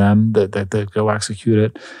around them that go execute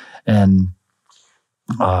it, and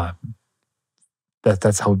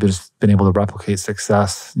that's how we've just been able to replicate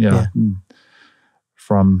success.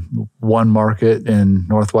 From one market in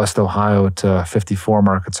Northwest Ohio to 54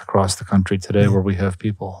 markets across the country today, where we have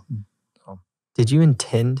people. So. Did you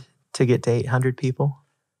intend to get to 800 people?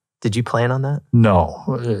 Did you plan on that? No,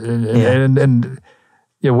 and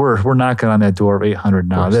we're knocking on that door of 800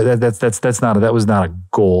 now. That was not a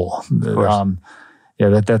goal.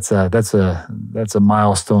 That's a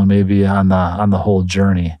milestone maybe on the whole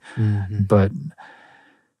journey. But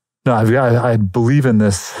no, I believe in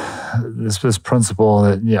this principle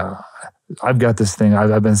that I've got this thing.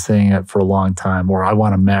 I've been saying it for a long time, where I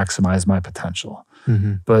want to maximize my potential.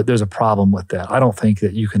 But there's a problem with that. I don't think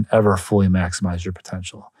that you can ever fully maximize your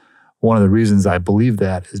potential. One of the reasons I believe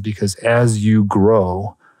that is because as you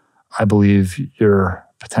grow, I believe your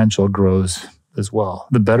potential grows as well.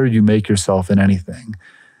 The better you make yourself in anything,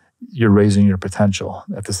 you're raising your potential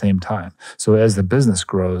at the same time. So as the business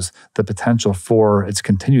grows, the potential for its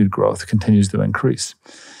continued growth continues to increase.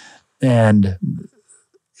 And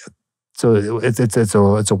so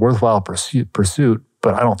it's a worthwhile pursuit,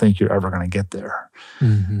 but I don't think you're ever going to get there.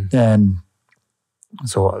 And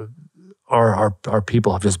so our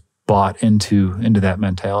people have just bought into that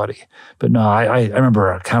mentality. But no, I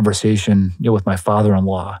remember a conversation with my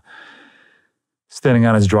father-in-law, standing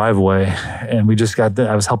on his driveway, and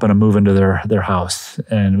I was helping him move into their house,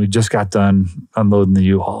 and we just got done unloading the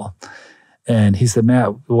U-Haul. And he said,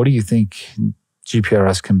 "Matt, what do you think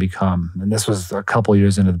GPRS can become?" And this was a couple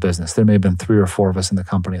years into the business. There may have been 3 or 4 of us in the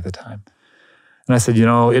company at the time. And I said,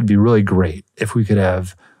 it'd be really great if we could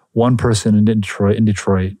have one person in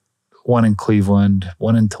Detroit, one in Cleveland,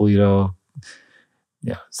 one in Toledo,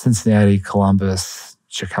 Cincinnati, Columbus,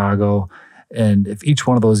 Chicago. And if each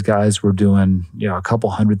one of those guys were doing, a couple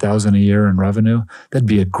 $100,000 a year in revenue, that'd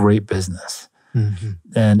be a great business.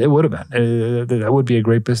 And it would have been. That would be a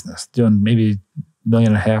great business, doing maybe $1.5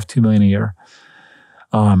 million, $2 million a year.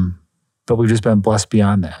 But we've just been blessed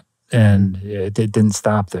beyond that. And it didn't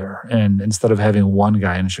stop there. And instead of having one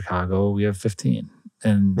guy in Chicago, we have 15.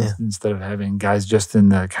 And instead of having guys just in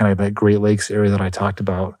the kind of that Great Lakes area that I talked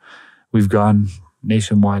about, we've gone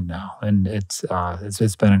nationwide now, and it's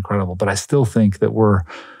been incredible. But I still think that we're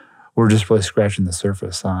just really scratching the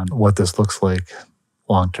surface on what this looks like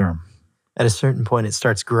long term. At a certain point, it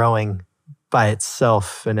starts growing by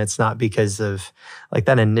itself, and it's not because of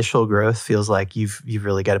that initial growth. Feels like you've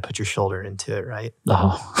really got to put your shoulder into it, right?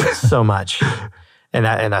 So much, and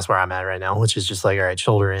that's where I'm at right now, which is just all right,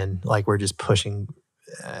 shoulder in. We're just pushing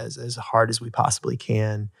as hard as we possibly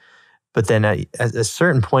can. But then at a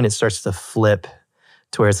certain point, it starts to flip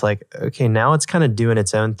to where it's okay, now it's kind of doing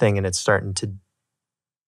its own thing, and it's starting to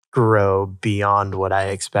grow beyond what I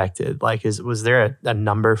expected. Was there a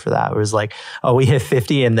number for that? It was we hit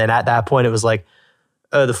 50, and then at that point, it was the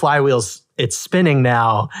flywheel's, it's spinning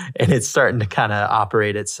now, and it's starting to kind of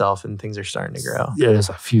operate itself, and things are starting to grow. Yeah, there's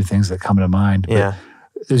a few things that come to mind. But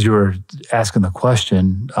as you were asking the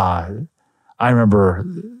question, I I remember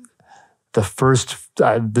the first,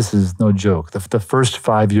 this is no joke, the first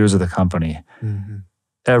 5 years of the company,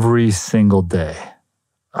 every single day,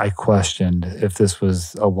 I questioned if this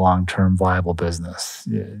was a long-term viable business.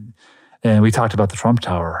 And we talked about the Trump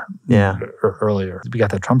Tower earlier. We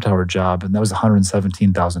got that Trump Tower job, and that was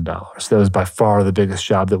 $117,000. That was by far the biggest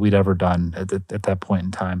job that we'd ever done at that point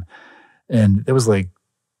in time. And it was like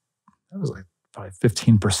probably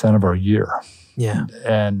 15% of our year. Yeah.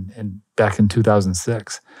 And back in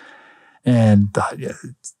 2006. And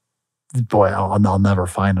boy, I'll never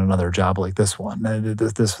find another job like this one.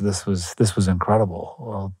 This was incredible.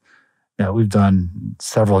 Well, yeah, we've done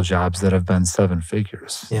several jobs that have been 7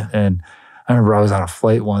 figures. Yeah. And I remember I was on a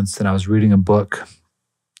flight once and I was reading a book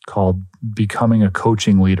called Becoming a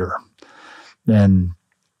Coaching Leader. And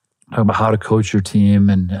talking about how to coach your team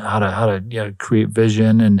and how to create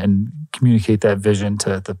vision and communicate that vision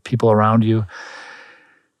to the people around you.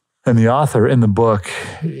 And the author in the book,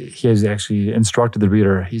 he has actually instructed the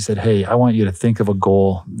reader. He said, hey, I want you to think of a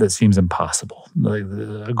goal that seems impossible, like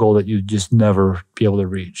a goal that you just never be able to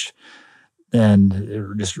reach.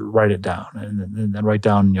 And just write it down and then write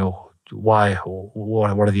down, why,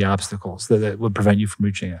 what are the obstacles that would prevent you from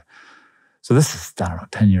reaching it. So this is,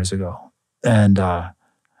 10 years ago. And I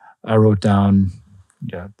wrote down,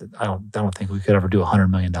 I don't think we could ever do $100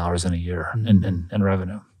 million in a year in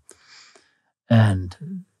revenue.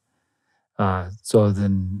 And so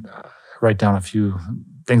then write down a few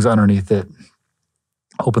things underneath it,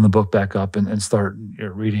 open the book back up and start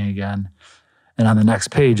reading again. And on the next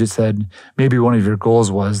page, it said, maybe one of your goals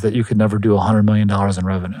was that you could never do $100 million in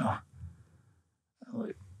revenue.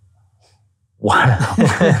 Like, what?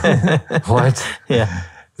 What? Yeah.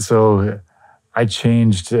 So I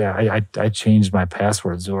changed my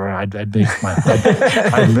passwords, or I'd make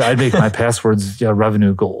my passwords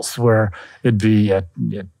revenue goals, where it'd be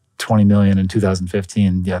 20 million in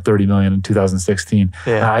 2015, 30 million in 2016.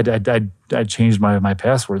 Yeah. I changed my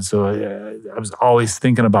password, so I was always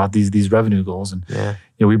thinking about these revenue goals. And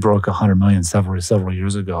we broke 100 million several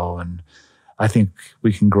years ago, and I think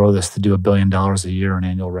we can grow this to do $1 billion a year in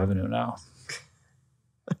annual revenue now.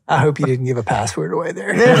 I hope you didn't give a password away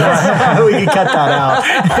there. We can cut that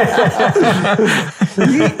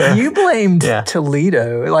out. You blamed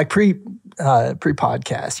Toledo, like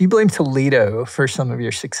pre-podcast. You blamed Toledo for some of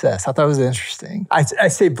your success. I thought it was interesting. I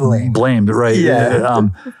say blamed. Blamed, right? Yeah.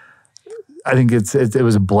 I think it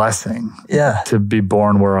was a blessing. Yeah. To be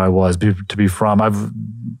born where I was, to be from.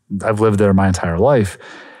 I've lived there my entire life,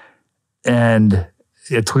 and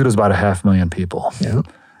Toledo's about 500,000 people. Yeah.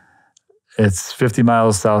 It's 50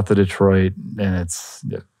 miles south of Detroit, and it's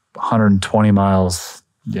 120 miles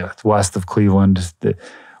west of Cleveland.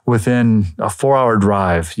 Within a 4-hour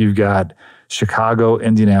drive, you've got Chicago,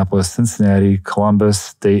 Indianapolis, Cincinnati,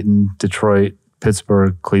 Columbus, Dayton, Detroit,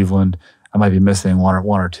 Pittsburgh, Cleveland. I might be missing one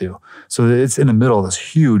or two. So it's in the middle of this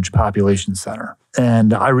huge population center.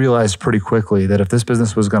 And I realized pretty quickly that if this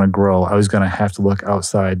business was going to grow, I was going to have to look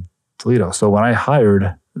outside Toledo. So when I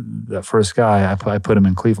hired that first guy, I put him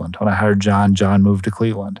in Cleveland. When I hired John moved to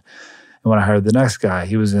Cleveland. And when I hired the next guy,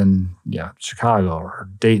 he was in Chicago or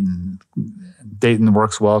Dayton. Dayton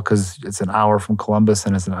works well because it's an hour from Columbus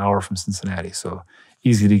and it's an hour from Cincinnati. So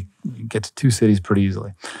easy to get to 2 cities pretty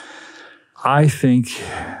easily. I think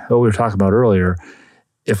what we were talking about earlier,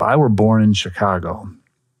 if I were born in Chicago,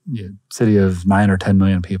 city of 9 or 10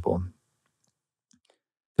 million people,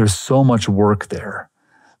 there's so much work there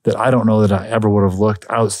that I don't know that I ever would have looked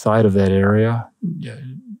outside of that area.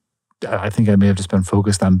 I think I may have just been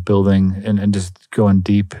focused on building and just going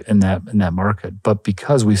deep in that market. But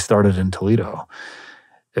because we started in Toledo,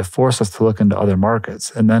 it forced us to look into other markets,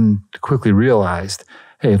 and then quickly realized,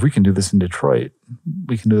 hey, if we can do this in Detroit,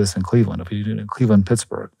 we can do this in Cleveland. If we do it in Cleveland,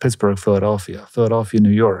 Pittsburgh, Philadelphia, New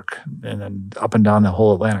York, and then up and down the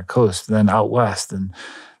whole Atlantic coast, and then out west, and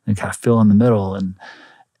kind of fill in the middle. And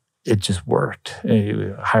it just worked.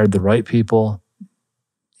 We hired the right people,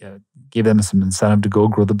 gave them some incentive to go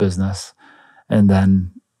grow the business, and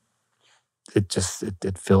then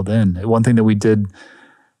it filled in. One thing that we did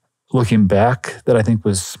looking back that I think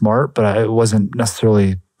was smart, but it wasn't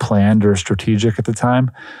necessarily planned or strategic at the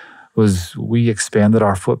time, was we expanded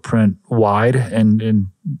our footprint wide and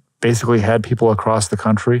basically had people across the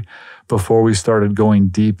country before we started going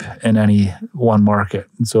deep in any one market.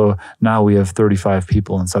 And so now we have 35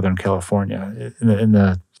 people in Southern California, in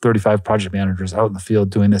the 35 project managers out in the field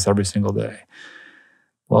doing this every single day.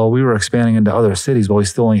 Well, we were expanding into other cities, but we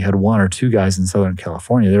still only had 1 or 2 guys in Southern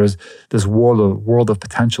California. There was this world of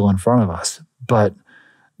potential in front of us. But,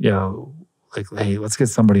 like, hey, let's get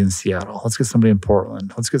somebody in Seattle. Let's get somebody in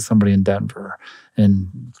Portland. Let's get somebody in Denver.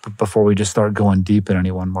 And before we just start going deep in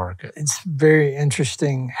any one market. It's very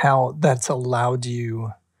interesting how that's allowed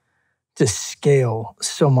you to scale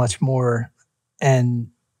so much more. And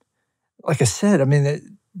like I said, I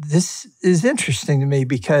mean, this is interesting to me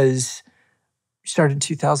because you started in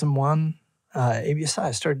 2001.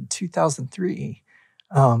 ABSI started in 2003.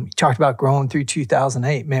 You talked about growing through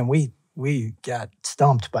 2008. Man, we got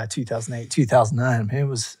stumped by 2008, 2009. I mean,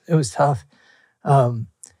 it was tough.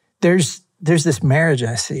 There's this marriage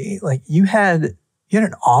I see. Like you had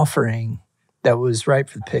an offering that was right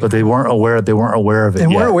for the pick, but they weren't aware of it. They weren't aware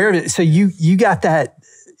of it. So you got that.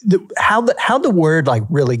 How'd the word like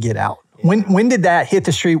really get out? Yeah. When did that hit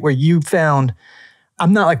the street where you found?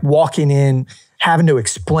 I'm not like walking in having to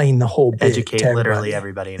explain the whole bit. Educate literally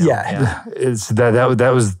everybody. Yeah. It's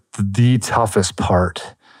that was the toughest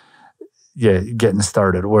part. Yeah, getting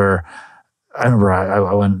started. Where I remember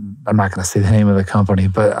I went. I'm not going to say the name of the company,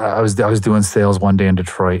 but I was doing sales one day in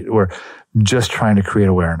Detroit, where just trying to create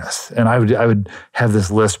awareness, and I would have this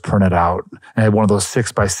list printed out. I had one of those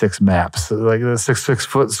 6x6 maps, like the 6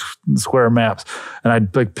 foot square maps, and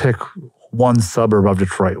I'd like pick one suburb of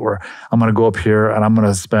Detroit where I'm going to go up here and I'm going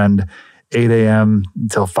to spend 8 a.m.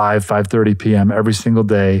 until 5:30 p.m. every single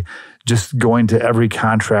day, just going to every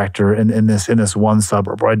contractor in this one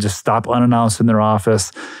suburb, where I just stop unannounced in their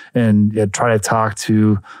office and try to talk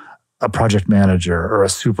to a project manager or a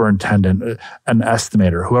superintendent, an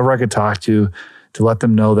estimator, whoever I could talk to let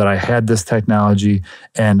them know that I had this technology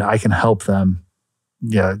and I can help them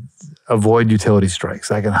avoid utility strikes.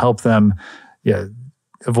 I can help them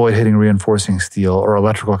avoid hitting reinforcing steel or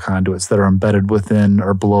electrical conduits that are embedded within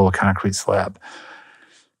or below a concrete slab.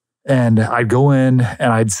 And I'd go in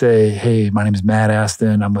and I'd say, hey, my name is Matt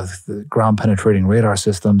Aston. I'm with the Ground Penetrating Radar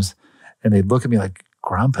Systems. And they'd look at me like,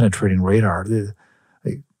 ground penetrating radar?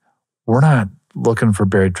 Like, we're not looking for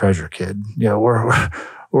buried treasure, kid.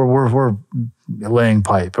 We're laying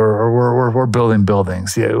pipe or we're building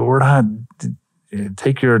buildings. Yeah, we're not.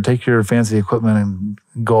 Take your fancy equipment and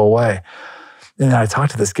go away. And I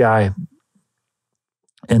talked to this guy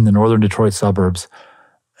in the northern Detroit suburbs,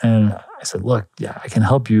 and I said, look, I can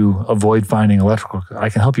help you avoid finding I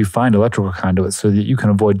can help you find electrical conduits so that you can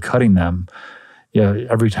avoid cutting them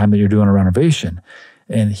every time that you're doing a renovation.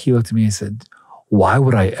 And he looked at me and said, why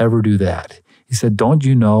would I ever do that? He said, don't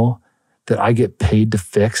you know that I get paid to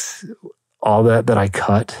fix all that I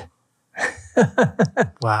cut?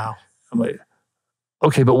 Wow. I'm like,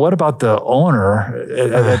 okay, but what about the owner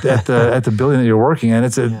at the building that you're working in?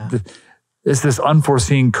 It's this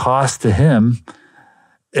unforeseen cost to him.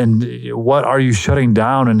 And what are you shutting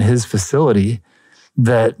down in his facility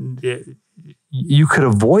that you could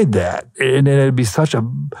avoid that? And it'd be such a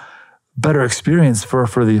better experience for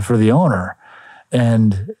the owner.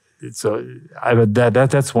 And so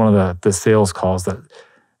that's one of the sales calls that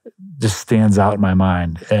just stands out in my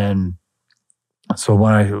mind. And so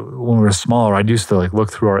when we were smaller, I used to like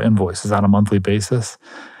look through our invoices on a monthly basis.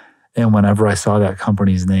 And whenever I saw that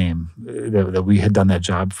company's name that we had done that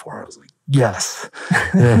job for, I was like, yes,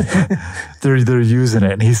 they're using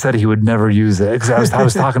it. And he said he would never use it because I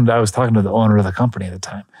was talking to the owner of the company at the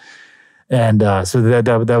time. And so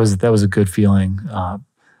that was a good feeling.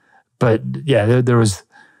 But yeah, that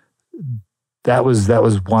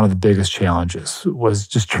was one of the biggest challenges, was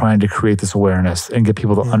just trying to create this awareness and get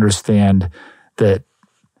people to understand that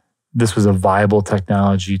this was a viable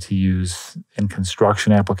technology to use in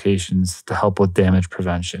construction applications to help with damage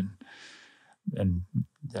prevention. And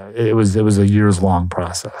it was a years-long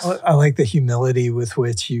process. I like the humility with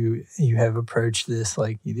which you have approached this.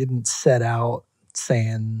 Like, you didn't set out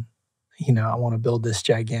saying, I want to build this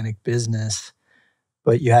gigantic business,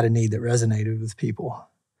 but you had a need that resonated with people.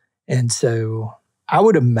 And so I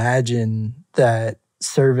would imagine that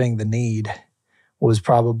serving the need was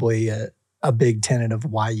probably a big tenet of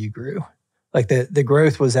why you grew. Like the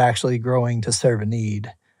growth was actually growing to serve a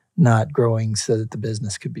need, not growing so that the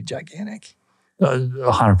business could be gigantic.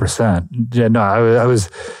 100%. Yeah, no, I was.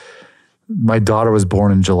 My daughter was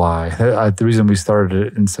born in July. The reason we started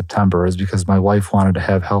it in September is because my wife wanted to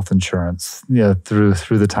have health insurance, through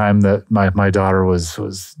the time that my daughter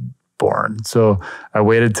was born. So I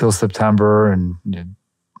waited till September, and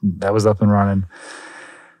that was up and running.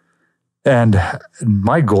 And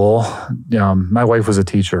my goal, my wife was a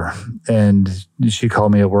teacher, and she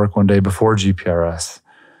called me at work one day before GPRS,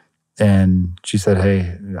 and she said,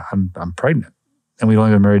 "Hey, I'm pregnant." And we'd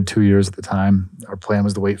only been married 2 years at the time. Our plan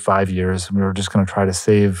was to wait 5 years, and we were just going to try to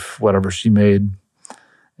save whatever she made,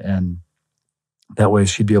 and that way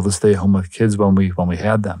she'd be able to stay home with kids when we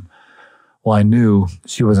had them. Well, I knew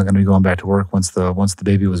she wasn't going to be going back to work once the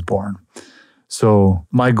baby was born. So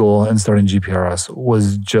my goal in starting GPRS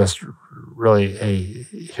was just really, hey,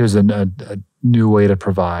 here's a new way to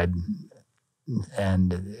provide,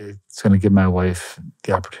 and it's going to give my wife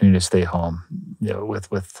the opportunity to stay home,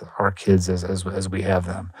 with our kids as we have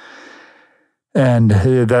them. And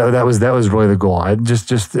that was really the goal. I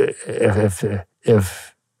just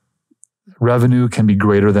if revenue can be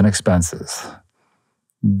greater than expenses,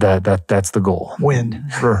 that's the goal. Win.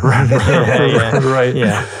 Right.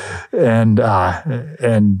 Yeah. And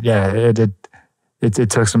it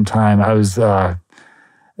took some time. I was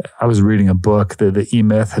reading a book, the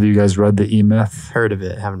E-Myth. Have you guys read the E-Myth? Heard of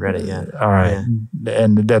it. Haven't read it yet. All right. Yeah.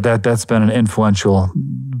 And that's been an influential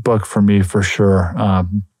book for me for sure.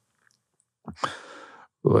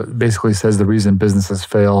 Basically says the reason businesses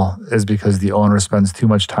fail is because the owner spends too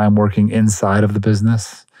much time working inside of the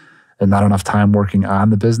business and not enough time working on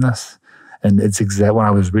the business. And it's when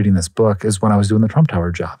I was reading this book is when I was doing the Trump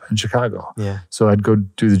Tower job in Chicago. Yeah. So I'd go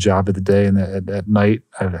do the job at the day, and at night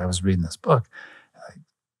I was reading this book.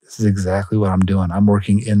 This is exactly what I'm doing. I'm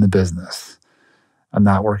working in the business. I'm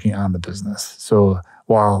not working on the business. So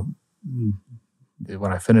when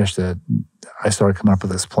I finished it, I started coming up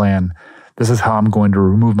with this plan. This is how I'm going to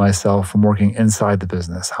remove myself from working inside the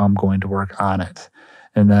business, how I'm going to work on it.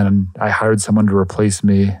 And then I hired someone to replace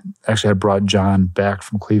me. Actually, I brought John back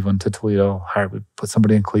from Cleveland to Toledo, put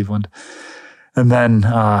somebody in Cleveland. And then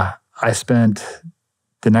I spent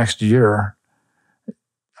the next year,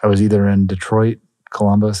 I was either in Detroit,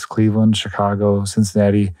 Columbus, Cleveland, Chicago,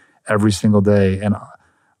 Cincinnati, every single day. And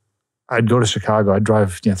I'd go to Chicago. I'd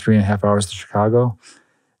drive 3.5 hours to Chicago.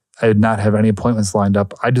 I did not have any appointments lined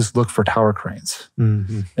up. I just looked for tower cranes.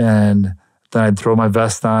 Mm-hmm. And then I'd throw my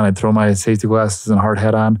vest on, I'd throw my safety glasses and hard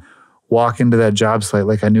hat on, walk into that job site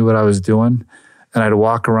like I knew what I was doing, and I'd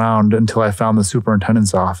walk around until I found the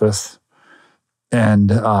superintendent's office. And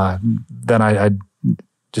then I'd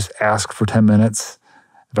just ask for 10 minutes.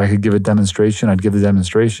 If I could give a demonstration, I'd give the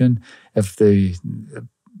demonstration. If they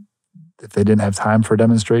didn't have time for a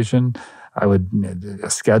demonstration, I would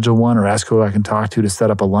schedule one or ask who I can talk to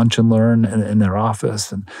set up a lunch and learn in their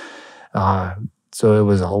office. And so it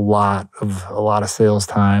was a lot of sales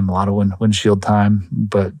time, a lot of windshield time,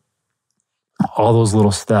 but all those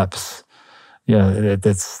little steps,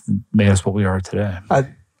 that's made us what we are today.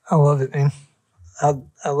 I love it, man.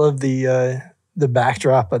 I love the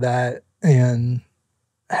backdrop of that and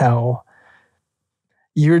how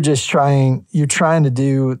you're trying to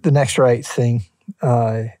do the next right thing.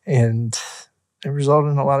 And it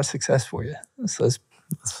resulted in a lot of success for you.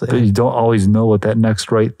 But you don't always know what that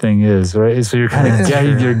next right thing is, right? So you're kind of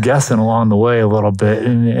you're guessing along the way a little bit.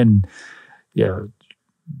 And I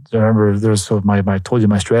remember I told you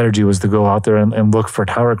my strategy was to go out there and look for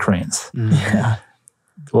tower cranes. Yeah.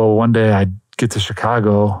 Well, one day I get to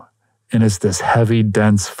Chicago and it's this heavy,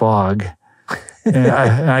 dense fog. And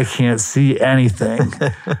I can't see anything.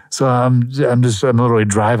 So I'm literally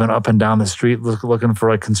driving up and down the street looking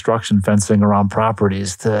for construction fencing around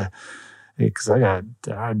properties because I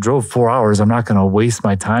drove 4 hours. I'm not going to waste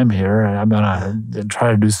my time here. I'm going to try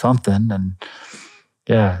to do something. And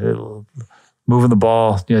moving the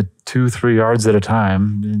ball 2-3 yards at a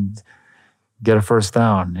time and get a first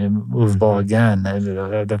down and move the ball again.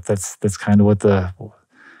 And that's kind of what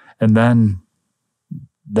and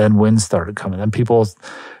then wins started coming. Then people,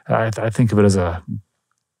 I think of it as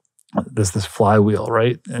this flywheel,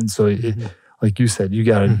 right? And so, like you said, you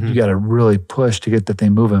gotta really push to get the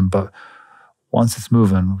thing moving. But once it's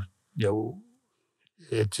moving,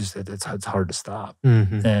 it's hard to stop.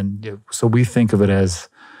 Mm-hmm. And so we think of it as.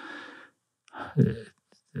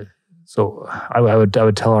 So I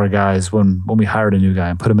would tell our guys when we hired a new guy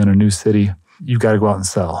and put him in a new city, you've got to go out and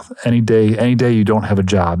sell. Any day you don't have a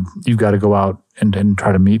job, you've got to go out and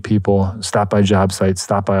try to meet people, stop by job sites,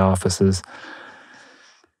 stop by offices.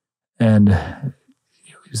 And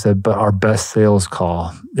you said, but our best sales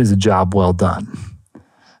call is a job well done.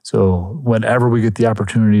 So whenever we get the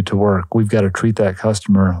opportunity to work, we've got to treat that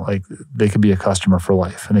customer like they could be a customer for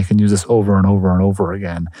life, and they can use us over and over and over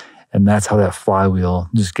again. And that's how that flywheel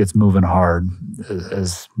just gets moving hard.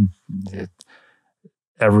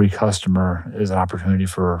 Every customer is an opportunity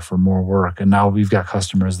for more work. And now we've got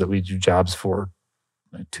customers that we do jobs for,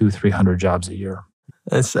 200-300 jobs a year.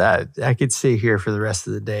 That's I could sit here for the rest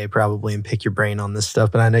of the day probably and pick your brain on this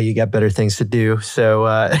stuff, but I know you got better things to do. So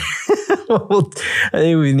I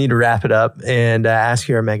think we need to wrap it up and ask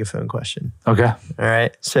you our megaphone question. Okay. All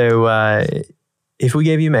right. So if we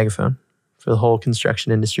gave you a megaphone for the whole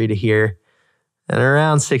construction industry to hear in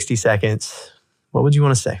around 60 seconds, what would you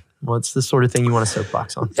want to say? What's the sort of thing you want to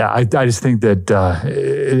soapbox on? Yeah, I just think that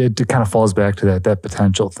it kind of falls back to that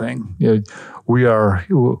potential thing. We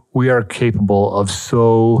are capable of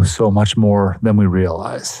so much more than we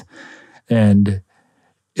realize, and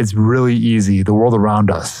it's really easy. The world around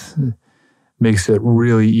us makes it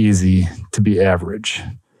really easy to be average.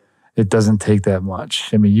 It doesn't take that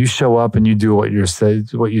much. I mean, you show up and you do what you say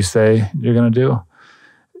you're going to do.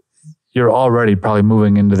 You're already probably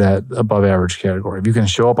moving into that above average category. If you can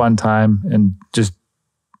show up on time and just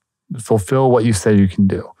fulfill what you say you can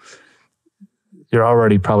do, you're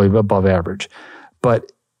already probably above average.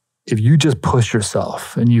 But if you just push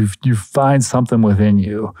yourself and you find something within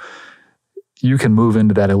you, you can move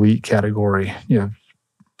into that elite category.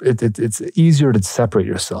 It's easier to separate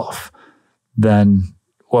yourself than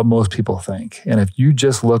what most people think. And if you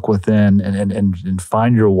just look within and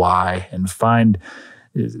find your why and find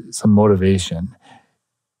some motivation,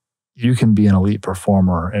 you can be an elite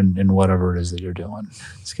performer in whatever it is that you're doing.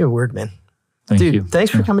 It's a good word, man. Thank Dude, you.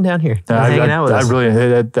 Thanks for coming down here and hanging out with us.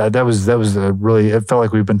 That was a really, it felt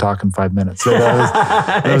like we've been talking 5 minutes. So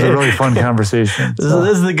that was a really fun conversation. This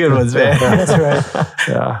is the good ones, man. That's right.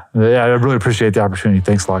 Yeah, I really appreciate the opportunity.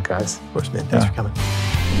 Thanks a lot, guys. Of course, man. Thanks for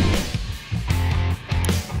coming.